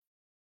body.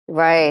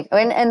 Right.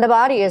 And the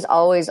body is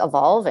always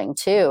evolving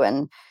too.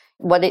 And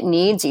what it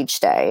needs each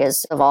day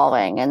is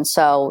evolving. And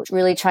so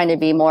really trying to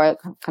be more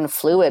kind of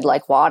fluid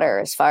like water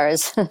as far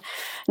as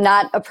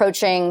not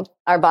approaching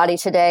our body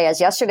today as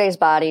yesterday's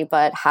body,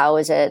 but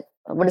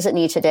what does it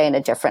need today in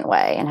a different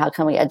way? And how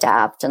can we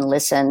adapt and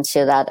listen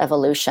to that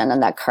evolution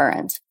and that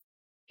current?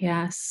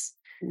 Yes.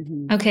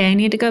 Mm-hmm. Okay. I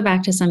need to go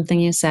back to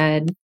something you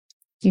said.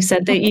 You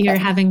said that you're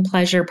having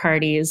pleasure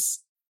parties.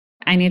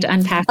 I need to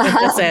unpack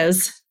what this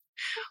is.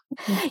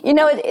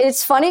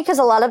 It's funny because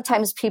a lot of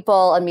times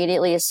people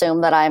immediately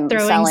assume that I'm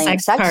selling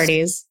sex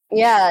parties.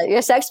 Yeah,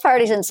 sex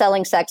parties and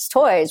selling sex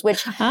toys,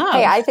 which,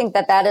 hey, I think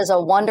that is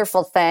a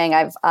wonderful thing.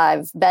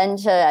 I've been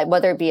to,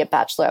 whether it be at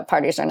bachelorette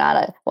parties or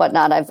not,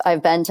 whatnot,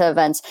 I've been to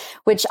events,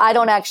 which I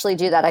don't actually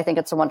do that. I think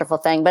it's a wonderful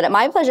thing. But at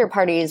my pleasure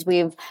parties, we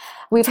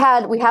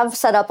have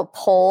set up a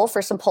pole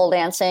for some pole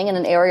dancing and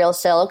an aerial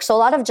silk. So a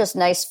lot of just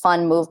nice,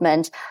 fun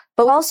movement.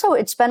 But also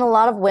it's been a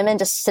lot of women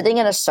just sitting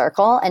in a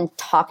circle and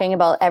talking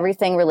about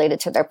everything related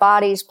to their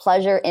bodies,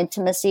 pleasure,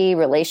 intimacy,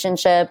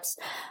 relationships,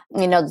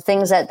 the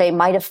things that they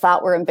might have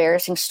thought were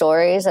embarrassing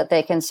stories that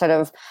they can sort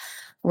of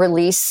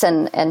release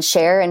and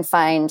share and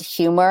find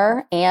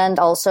humor and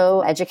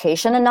also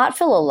education and not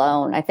feel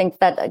alone. I think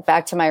that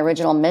back to my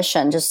original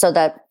mission, just so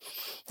that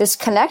this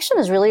connection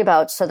is really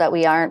about so that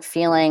we aren't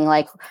feeling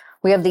like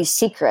we have these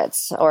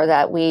secrets or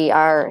that we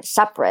are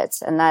separate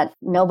and that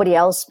nobody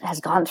else has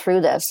gone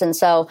through this. And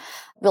so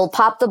we'll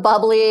pop the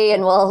bubbly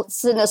and we'll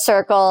sit in a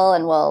circle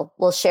and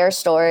we'll share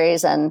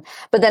stories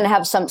but then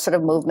have some sort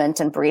of movement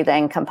and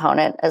breathing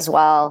component as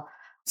well.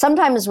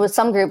 Sometimes with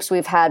some groups,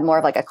 we've had more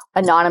of like an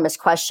anonymous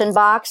question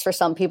box for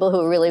some people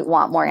who really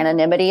want more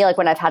anonymity. Like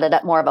when I've had it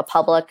at more of a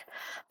public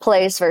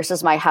place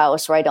versus my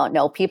house where I don't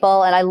know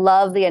people. And I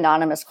love the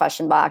anonymous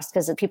question box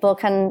because people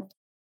can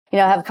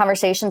have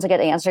conversations and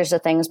get answers to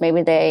things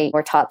maybe they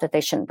were taught that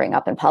they shouldn't bring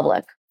up in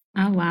public.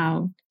 Oh,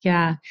 wow.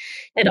 Yeah.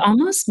 It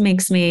almost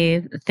makes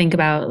me think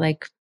about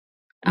like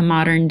a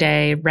modern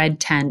day red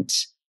tent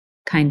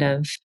kind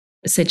of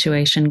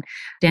situation.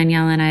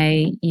 Danielle and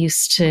I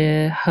used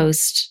to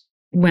host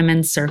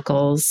women's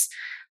circles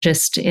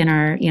just in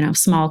our,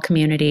 small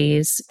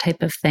communities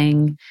type of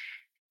thing.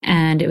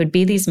 And it would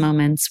be these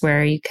moments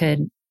where you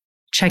could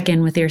check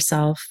in with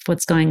yourself,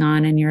 what's going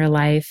on in your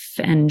life,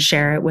 and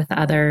share it with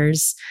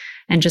others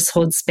and just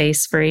hold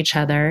space for each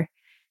other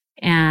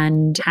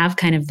and have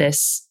kind of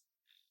this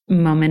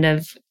moment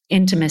of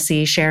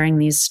intimacy, sharing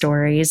these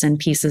stories and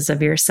pieces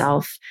of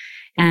yourself.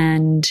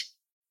 And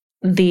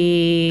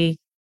the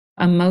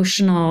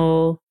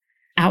emotional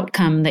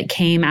outcome that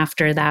came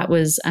after that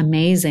was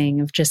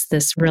amazing, of just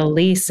this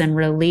release and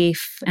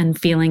relief and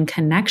feeling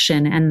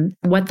connection. And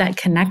what that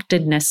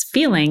connectedness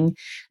feeling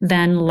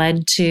then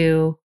led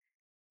to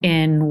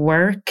in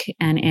work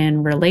and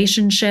in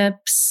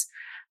relationships,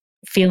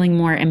 feeling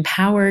more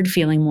empowered,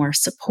 feeling more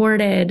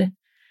supported.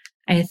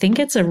 I think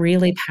it's a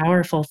really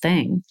powerful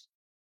thing.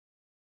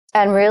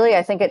 And really,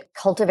 I think it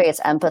cultivates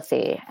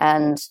empathy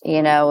and,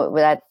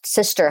 that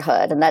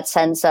sisterhood and that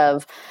sense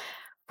of,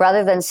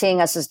 rather than seeing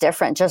us as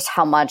different, just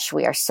how much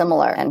we are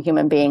similar and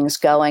human beings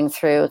going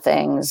through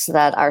things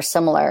that are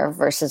similar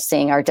versus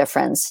seeing our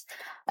difference.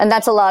 And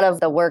that's a lot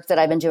of the work that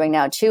I've been doing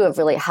now too, of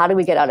really how do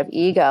we get out of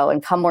ego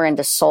and come more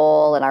into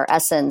soul and our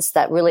essence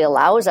that really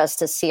allows us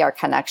to see our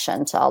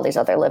connection to all these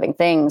other living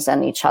things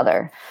and each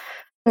other.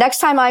 Next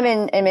time I'm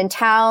in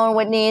town,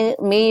 Whitney,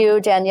 me,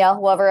 you, Danielle,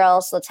 whoever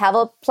else, let's have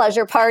a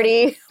pleasure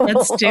party.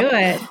 Let's do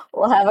it.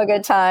 We'll have a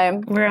good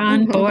time. We're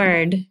on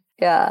board.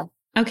 Yeah.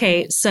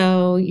 Okay,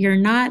 so you're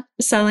not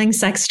selling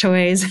sex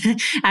toys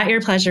at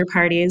your pleasure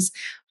parties,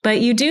 but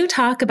you do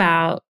talk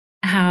about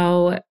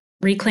how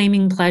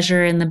reclaiming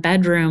pleasure in the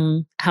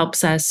bedroom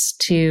helps us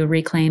to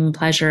reclaim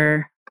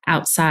pleasure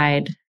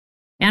outside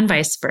and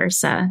vice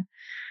versa.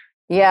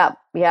 Yeah,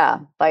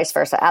 vice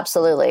versa.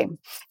 Absolutely.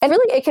 And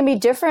really, it can be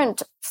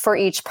different for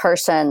each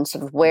person,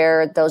 sort of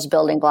where those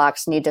building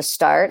blocks need to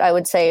start. I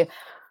would say,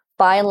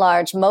 by and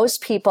large,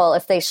 most people,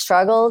 if they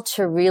struggle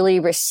to really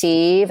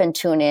receive and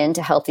tune in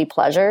to healthy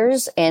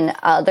pleasures in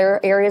other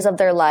areas of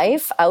their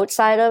life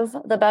outside of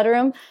the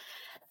bedroom,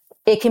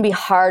 it can be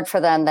hard for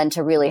them then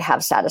to really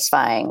have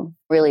satisfying,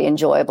 really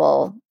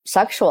enjoyable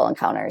sexual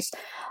encounters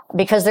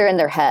because they're in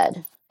their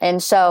head.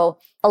 And so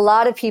a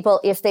lot of people,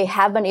 if they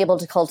have been able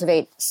to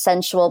cultivate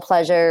sensual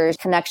pleasures,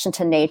 connection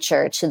to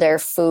nature, to their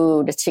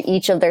food, to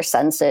each of their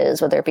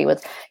senses, whether it be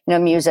with,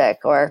 music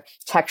or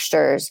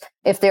textures,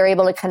 if they're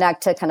able to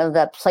connect to kind of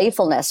the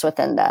playfulness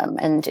within them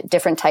and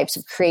different types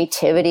of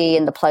creativity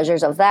and the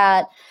pleasures of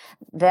that,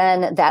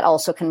 then that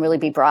also can really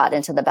be brought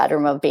into the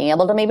bedroom of being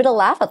able to maybe to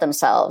laugh at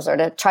themselves or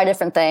to try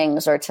different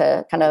things or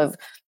to kind of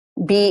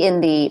be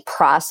in the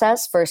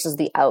process versus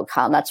the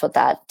outcome. That's what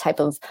that type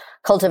of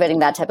cultivating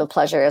that type of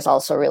pleasure is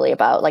also really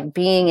about, like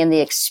being in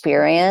the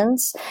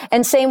experience.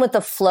 And same with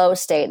the flow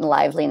state and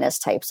liveliness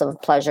types of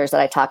pleasures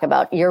that I talk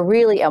about. You're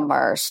really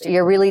immersed.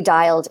 You're really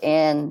dialed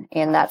in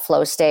that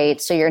flow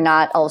state. So you're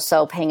not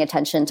also paying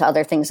attention to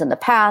other things in the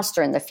past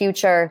or in the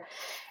future.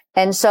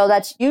 And so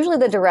that's usually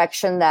the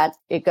direction that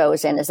it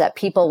goes in, is that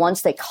people,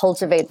 once they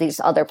cultivate these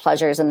other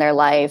pleasures in their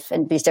life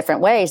in these different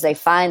ways, they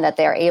find that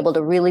they're able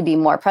to really be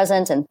more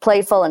present and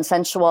playful and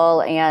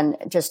sensual and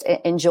just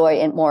enjoy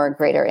in more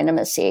greater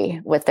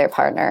intimacy with their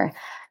partner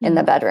in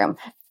the bedroom.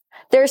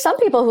 There are some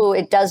people who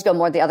it does go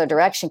more the other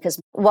direction, because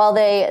while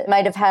they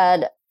might have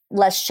had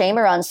less shame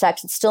around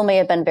sex, it still may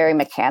have been very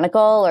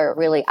mechanical or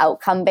really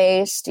outcome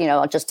based,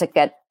 just to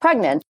get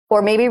pregnant,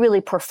 or maybe really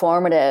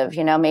performative,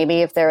 maybe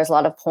if there was a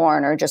lot of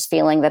porn or just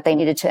feeling that they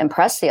needed to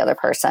impress the other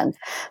person.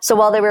 So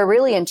while they were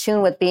really in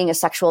tune with being a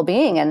sexual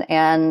being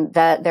and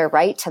that they're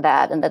right to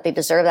that and that they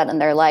deserve that in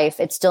their life,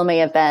 it still may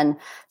have been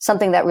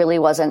something that really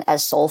wasn't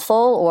as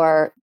soulful,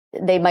 or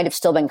they might have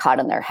still been caught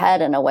in their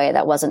head in a way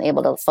that wasn't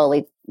able to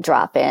fully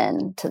drop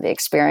in to the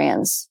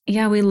experience.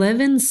 Yeah, we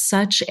live in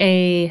such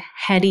a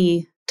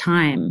heady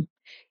time.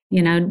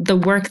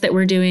 The work that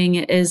we're doing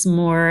is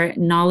more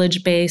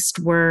knowledge-based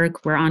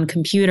work. We're on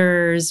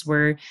computers,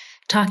 we're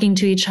talking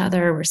to each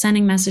other, we're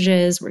sending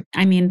messages.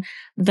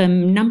 The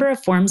number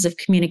of forms of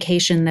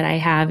communication that I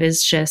have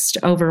is just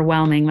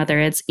overwhelming, whether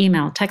it's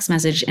email, text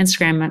message,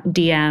 Instagram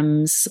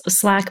DMs,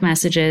 Slack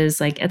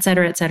messages, like et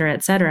cetera, et cetera,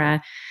 et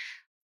cetera.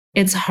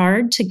 It's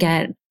hard to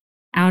get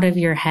out of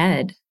your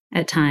head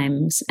at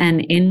times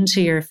and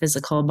into your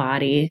physical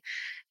body.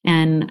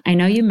 And I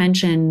know you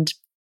mentioned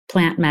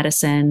plant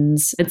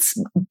medicines. It's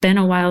been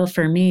a while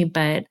for me,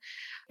 but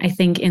I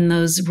think in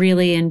those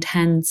really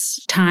intense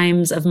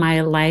times of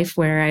my life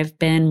where I've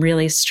been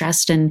really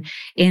stressed and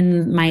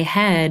in my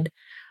head,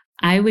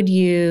 I would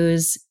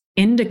use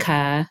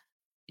indica,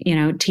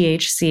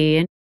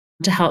 THC,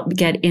 to help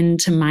get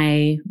into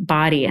my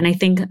body. And I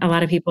think a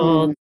lot of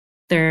people,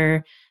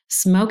 they're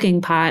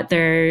smoking pot,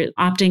 they're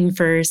opting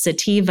for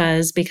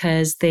sativas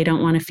because they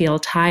don't want to feel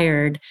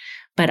tired.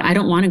 But I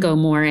don't want to go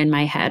more in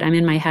my head. I'm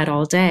in my head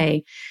all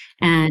day.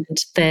 And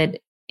that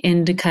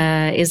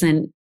indica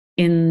isn't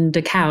in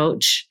the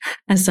couch,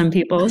 as some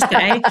people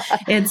say.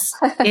 It's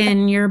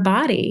in your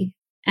body.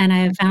 And I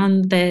have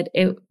found that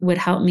it would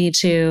help me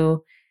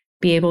to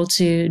be able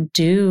to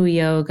do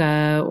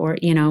yoga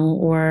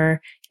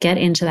or get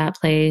into that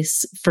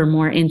place for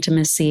more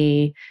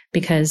intimacy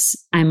because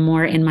I'm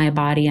more in my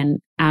body and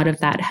out of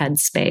that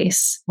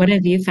headspace. What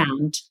have you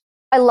found?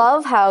 I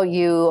love how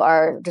you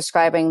are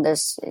describing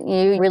this.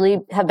 You really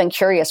have been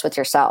curious with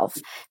yourself,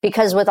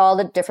 because with all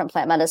the different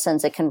plant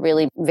medicines, it can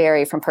really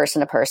vary from person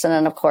to person.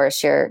 And of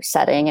course, your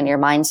setting and your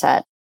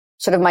mindset.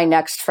 Sort of my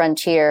next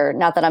frontier,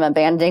 not that I'm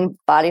abandoning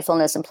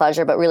bodyfulness and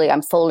pleasure, but really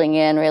I'm folding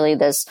in really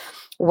this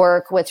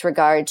work with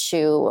regard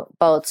to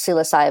both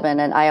psilocybin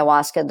and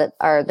ayahuasca, that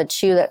are the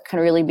two that can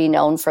really be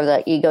known for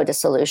the ego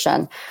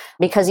dissolution,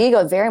 because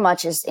ego very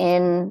much is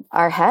in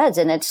our heads,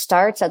 and it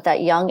starts at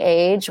that young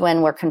age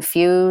when we're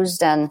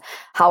confused and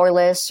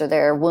powerless, or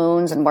there are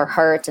wounds and we're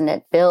hurt, and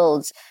it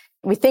builds.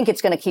 We think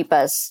it's going to keep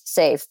us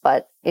safe,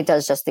 but it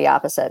does just the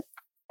opposite.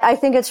 I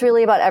think it's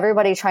really about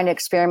everybody trying to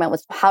experiment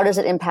with how does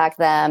it impact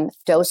them.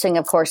 Dosing,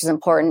 of course, is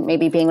important.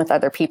 Maybe being with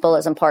other people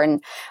is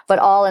important, but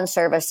all in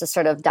service to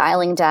sort of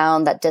dialing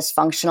down that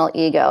dysfunctional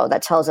ego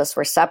that tells us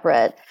we're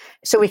separate,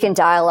 so we can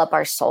dial up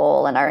our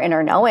soul and our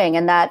inner knowing,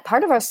 and that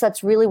part of us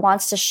that really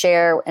wants to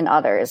share in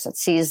others, that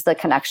sees the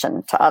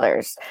connection to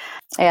others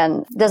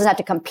and doesn't have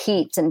to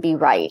compete and be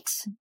right.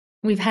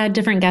 We've had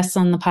different guests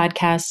on the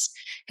podcast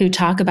who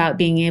talk about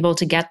being able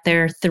to get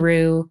there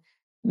through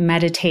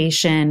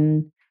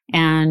meditation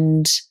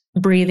and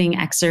breathing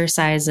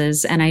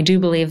exercises. And I do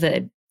believe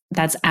that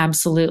that's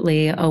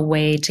absolutely a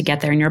way to get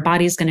there. And your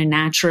body's going to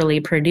naturally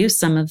produce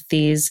some of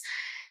these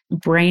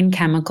brain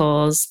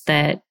chemicals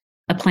that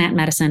a plant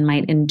medicine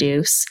might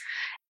induce.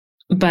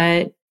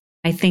 But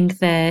I think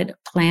that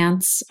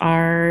plants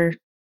are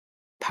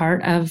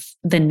part of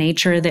the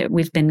nature that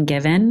we've been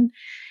given.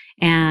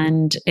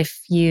 And if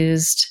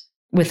used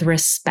with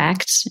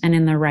respect and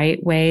in the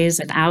right ways,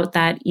 without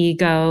that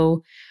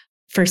ego,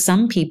 for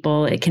some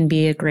people, it can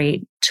be a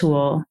great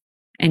tool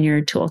in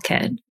your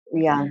toolkit.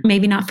 Yeah.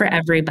 Maybe not for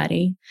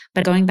everybody,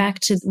 but going back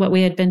to what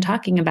we had been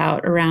talking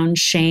about around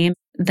shame,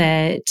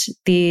 that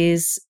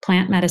these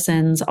plant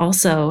medicines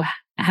also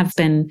have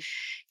been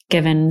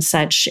given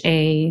such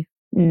a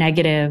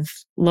negative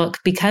look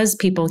because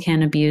people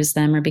can abuse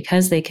them or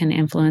because they can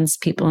influence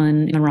people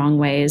in the wrong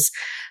ways.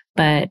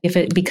 But if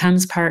it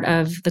becomes part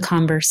of the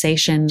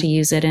conversation to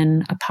use it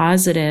in a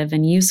positive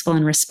and useful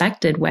and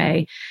respected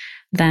way,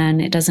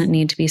 then it doesn't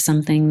need to be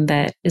something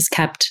that is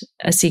kept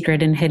a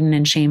secret and hidden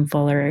and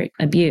shameful or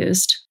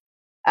abused.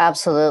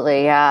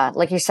 Absolutely. Yeah.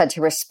 Like you said,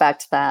 to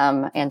respect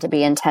them and to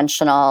be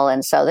intentional.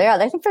 And so, yeah,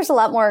 I think there's a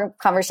lot more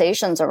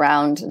conversations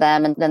around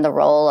them and then the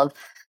role of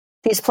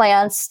these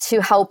plants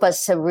to help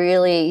us to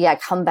really,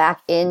 come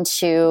back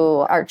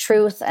into our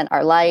truth and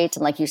our light.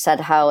 And like you said,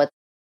 how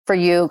for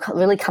you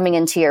really coming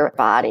into your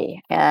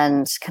body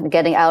and kind of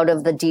getting out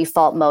of the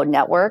default mode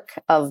network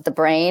of the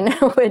brain,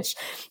 which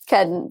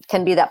can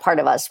be that part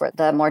of us where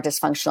the more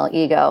dysfunctional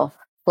ego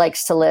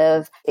likes to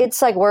live.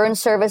 It's like we're in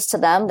service to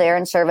them. They're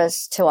in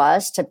service to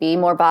us to be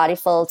more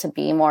bodyful, to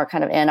be more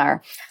kind of in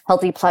our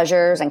healthy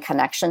pleasures and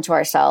connection to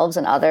ourselves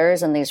and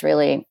others in these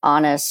really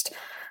honest,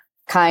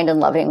 kind and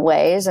loving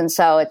ways. And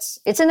so it's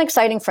an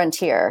exciting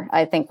frontier,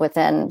 I think,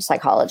 within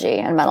psychology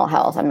and mental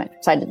health. I'm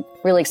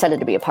really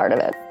excited to be a part of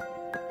it.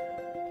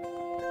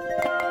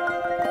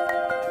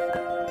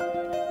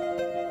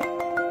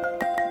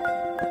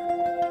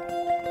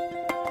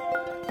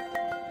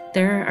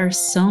 There are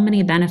so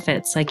many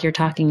benefits, like you're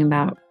talking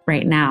about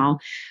right now,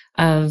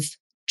 of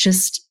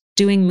just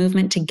doing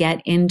movement to get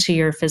into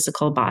your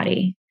physical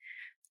body.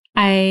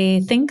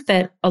 I think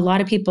that a lot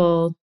of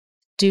people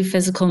do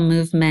physical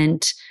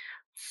movement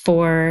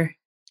for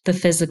the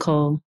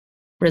physical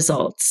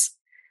results.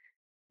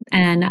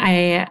 And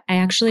I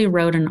actually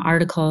wrote an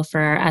article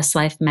for our S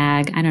Life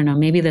mag, I don't know,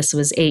 maybe this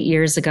was 8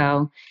 years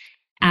ago,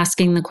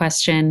 asking the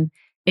question,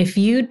 if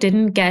you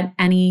didn't get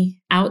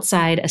any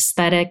outside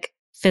aesthetic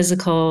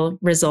physical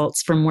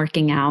results from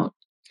working out,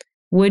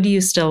 would you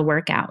still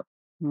work out?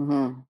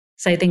 Mm-hmm.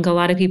 So I think a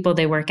lot of people,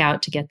 they work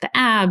out to get the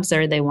abs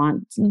or they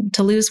want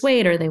to lose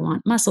weight or they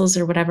want muscles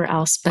or whatever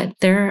else. But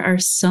there are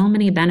so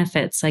many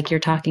benefits, like you're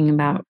talking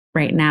about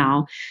right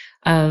now,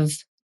 of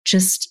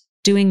just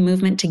doing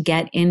movement to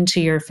get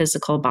into your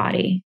physical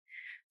body.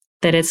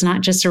 That it's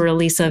not just a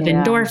release of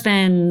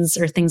endorphins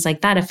or things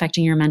like that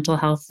affecting your mental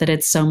health, that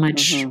it's so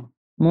much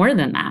more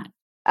than that.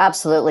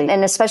 Absolutely.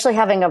 And especially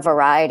having a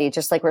variety,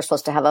 just like we're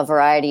supposed to have a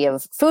variety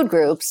of food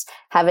groups,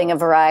 having a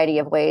variety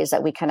of ways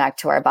that we connect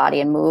to our body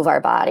and move our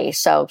body.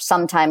 So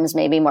sometimes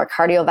maybe more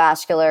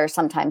cardiovascular,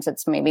 sometimes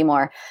it's maybe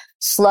more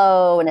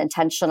slow and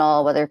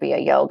intentional, whether it be a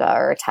yoga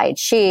or a Tai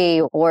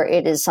Chi, or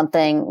it is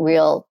something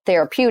real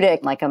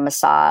therapeutic like a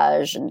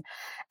massage and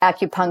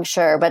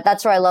acupuncture. But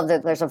that's where I love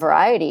that there's a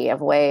variety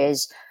of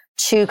ways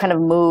to kind of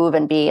move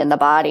and be in the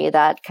body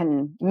that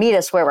can meet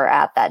us where we're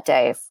at that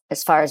day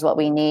as far as what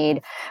we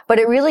need. But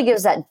it really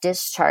gives that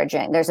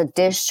discharging. There's a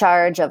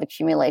discharge of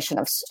accumulation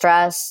of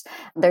stress.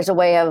 There's a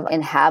way of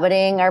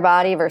inhabiting our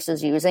body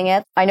versus using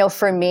it. I know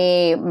for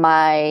me,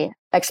 my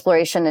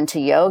exploration into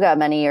yoga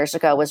many years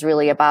ago was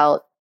really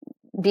about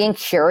being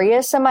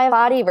curious in my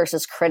body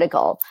versus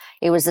critical.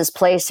 It was this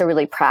place to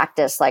really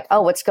practice like,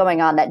 oh, what's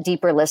going on? That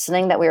deeper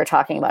listening that we were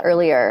talking about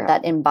earlier,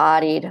 that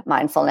embodied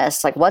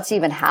mindfulness, like what's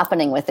even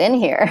happening within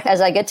here as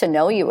I get to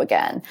know you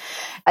again.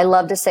 I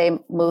love to say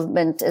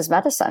movement is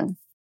medicine.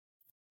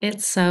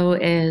 It so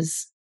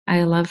is.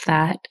 I love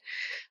that.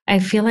 I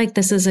feel like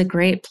this is a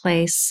great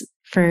place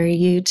for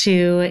you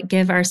to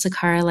give our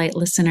Sakara Light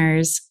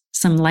listeners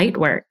some light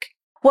work.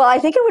 Well, I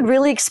think it would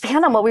really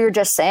expand on what we were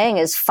just saying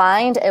is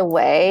find a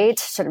way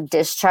to sort of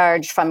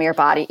discharge from your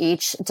body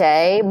each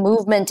day.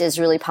 Movement is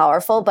really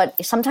powerful, but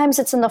sometimes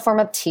it's in the form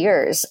of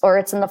tears or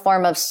it's in the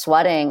form of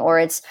sweating or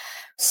it's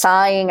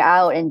sighing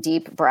out in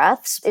deep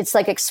breaths. It's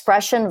like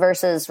expression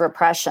versus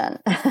repression.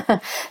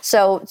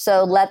 So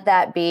let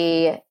that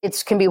be,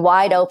 it can be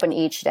wide open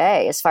each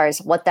day as far as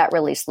what that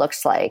release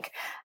looks like.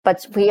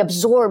 But we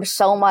absorb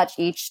so much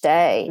each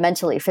day,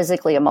 mentally,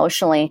 physically,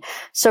 emotionally.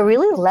 So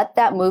really let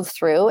that move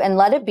through and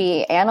let it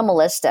be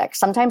animalistic.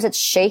 Sometimes it's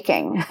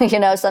shaking,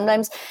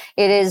 sometimes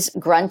it is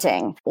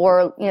grunting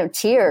or,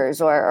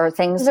 tears or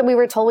things that we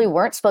were told we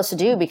weren't supposed to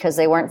do because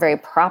they weren't very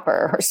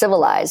proper or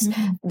civilized.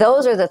 Mm-hmm.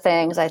 Those are the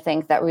things I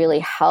think that really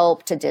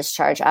help to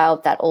discharge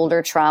out that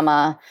older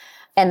trauma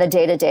and the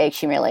day-to-day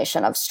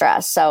accumulation of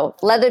stress. So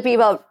let it be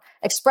about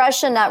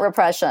expression, not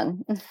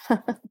repression.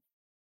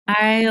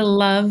 I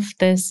love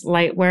this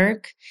light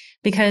work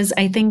because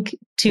I think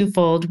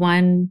twofold.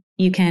 One,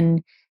 you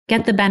can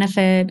get the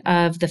benefit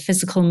of the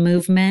physical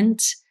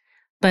movement,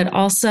 but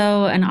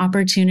also an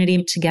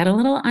opportunity to get a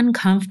little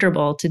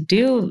uncomfortable, to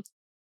do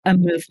a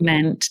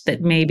movement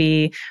that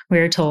maybe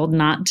we're told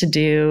not to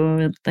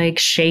do, like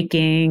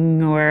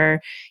shaking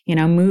or,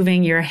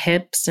 moving your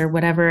hips or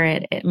whatever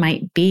it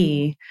might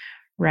be,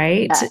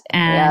 right?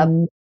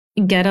 And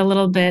get a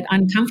little bit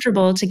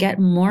uncomfortable to get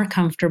more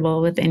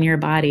comfortable within your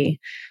body.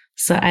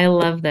 So I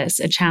love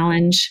this, a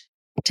challenge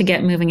to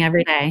get moving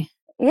every day.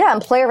 Yeah,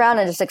 and play around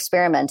and just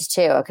experiment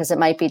too, because it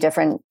might be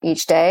different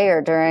each day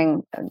or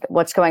during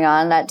what's going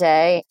on that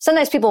day.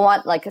 Sometimes people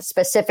want like a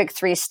specific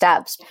 3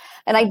 steps.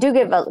 And I do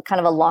give a kind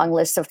of a long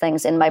list of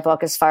things in my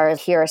book as far as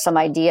here are some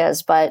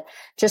ideas, but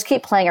just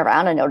keep playing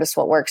around and notice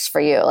what works for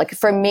you. Like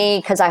for me,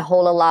 because I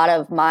hold a lot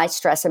of my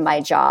stress in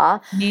my jaw.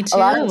 Me too. A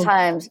lot of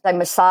times I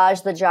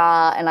massage the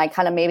jaw and I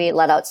kind of maybe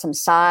let out some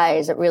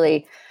sighs. It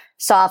really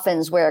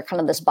softens where kind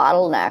of this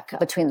bottleneck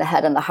between the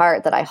head and the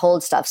heart that I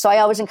hold stuff. So I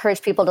always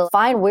encourage people to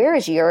find where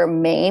is your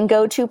main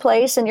go-to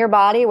place in your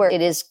body where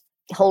it is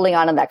holding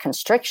on to that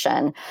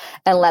constriction,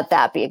 and let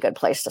that be a good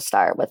place to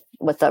start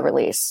with the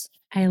release.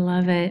 I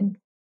love it.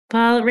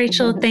 Well,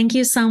 Rachel, thank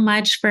you so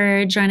much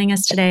for joining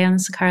us today on the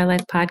Sakara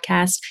Life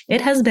podcast.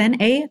 It has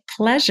been a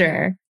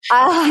pleasure.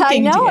 I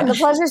know, and the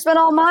pleasure's been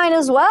all mine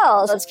as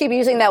well. Let's keep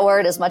using that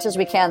word as much as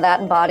we can, that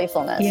and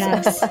bodyfulness.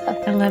 Yes,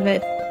 I love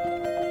it.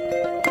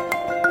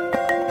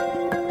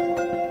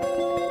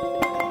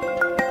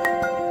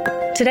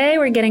 Today,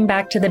 we're getting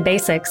back to the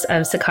basics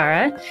of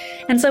Sakara.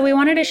 And so we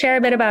wanted to share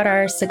a bit about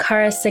our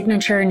Sakara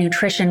Signature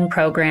Nutrition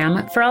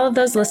Program for all of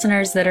those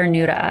listeners that are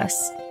new to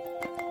us.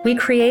 We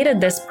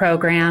created this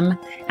program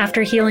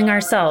after healing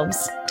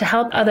ourselves to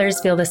help others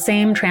feel the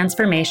same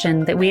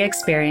transformation that we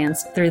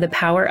experienced through the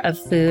power of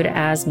food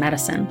as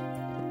medicine.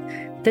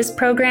 This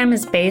program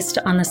is based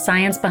on the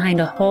science behind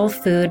a whole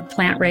food,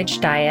 plant-rich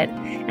diet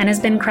and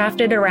has been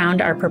crafted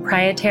around our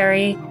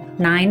proprietary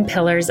 9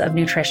 pillars of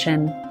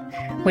nutrition,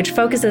 which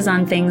focuses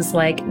on things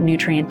like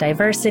nutrient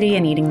diversity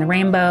and eating the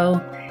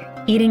rainbow,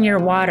 eating your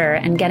water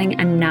and getting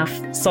enough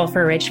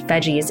sulfur-rich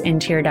veggies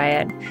into your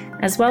diet,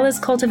 as well as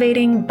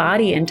cultivating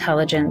body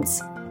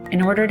intelligence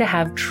in order to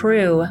have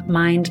true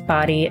mind,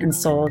 body, and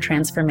soul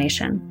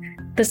transformation.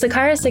 The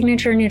Sakara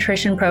Signature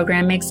Nutrition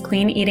Program makes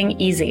clean eating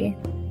easy.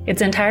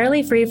 It's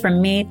entirely free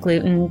from meat,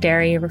 gluten,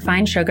 dairy,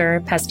 refined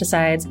sugar,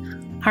 pesticides,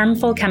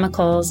 harmful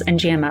chemicals, and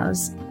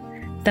GMOs.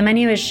 The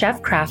menu is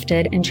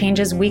chef-crafted and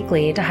changes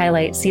weekly to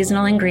highlight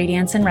seasonal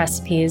ingredients and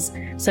recipes,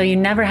 so you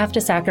never have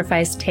to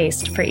sacrifice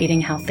taste for eating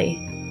healthy.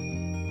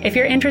 If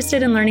you're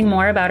interested in learning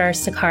more about our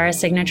Sakara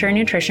Signature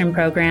Nutrition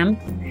Program,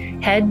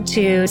 head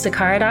to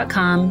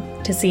sakara.com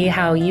to see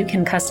how you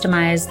can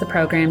customize the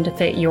program to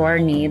fit your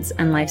needs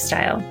and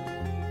lifestyle.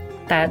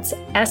 That's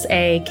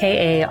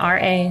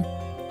sakara.com.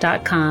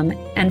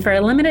 And for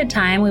a limited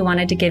time, we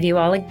wanted to give you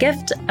all a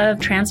gift of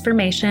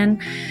transformation.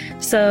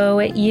 So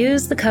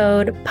use the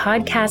code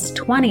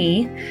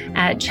podcast20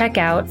 at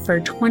checkout for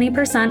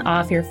 20%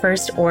 off your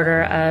first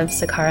order of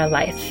Sakara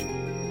Life.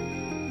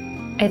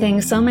 I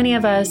think so many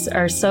of us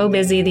are so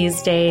busy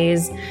these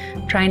days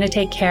trying to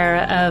take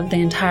care of the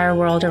entire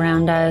world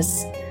around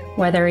us,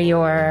 whether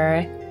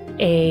you're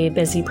a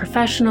busy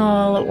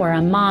professional or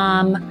a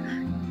mom.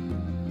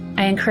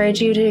 I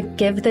encourage you to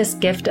give this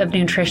gift of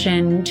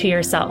nutrition to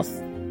yourself.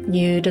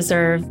 You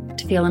deserve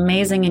to feel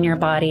amazing in your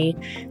body.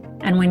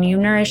 And when you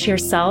nourish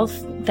yourself,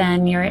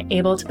 then you're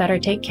able to better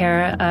take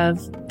care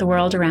of the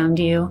world around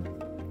you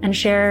and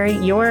share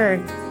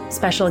your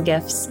special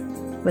gifts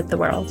with the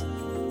world.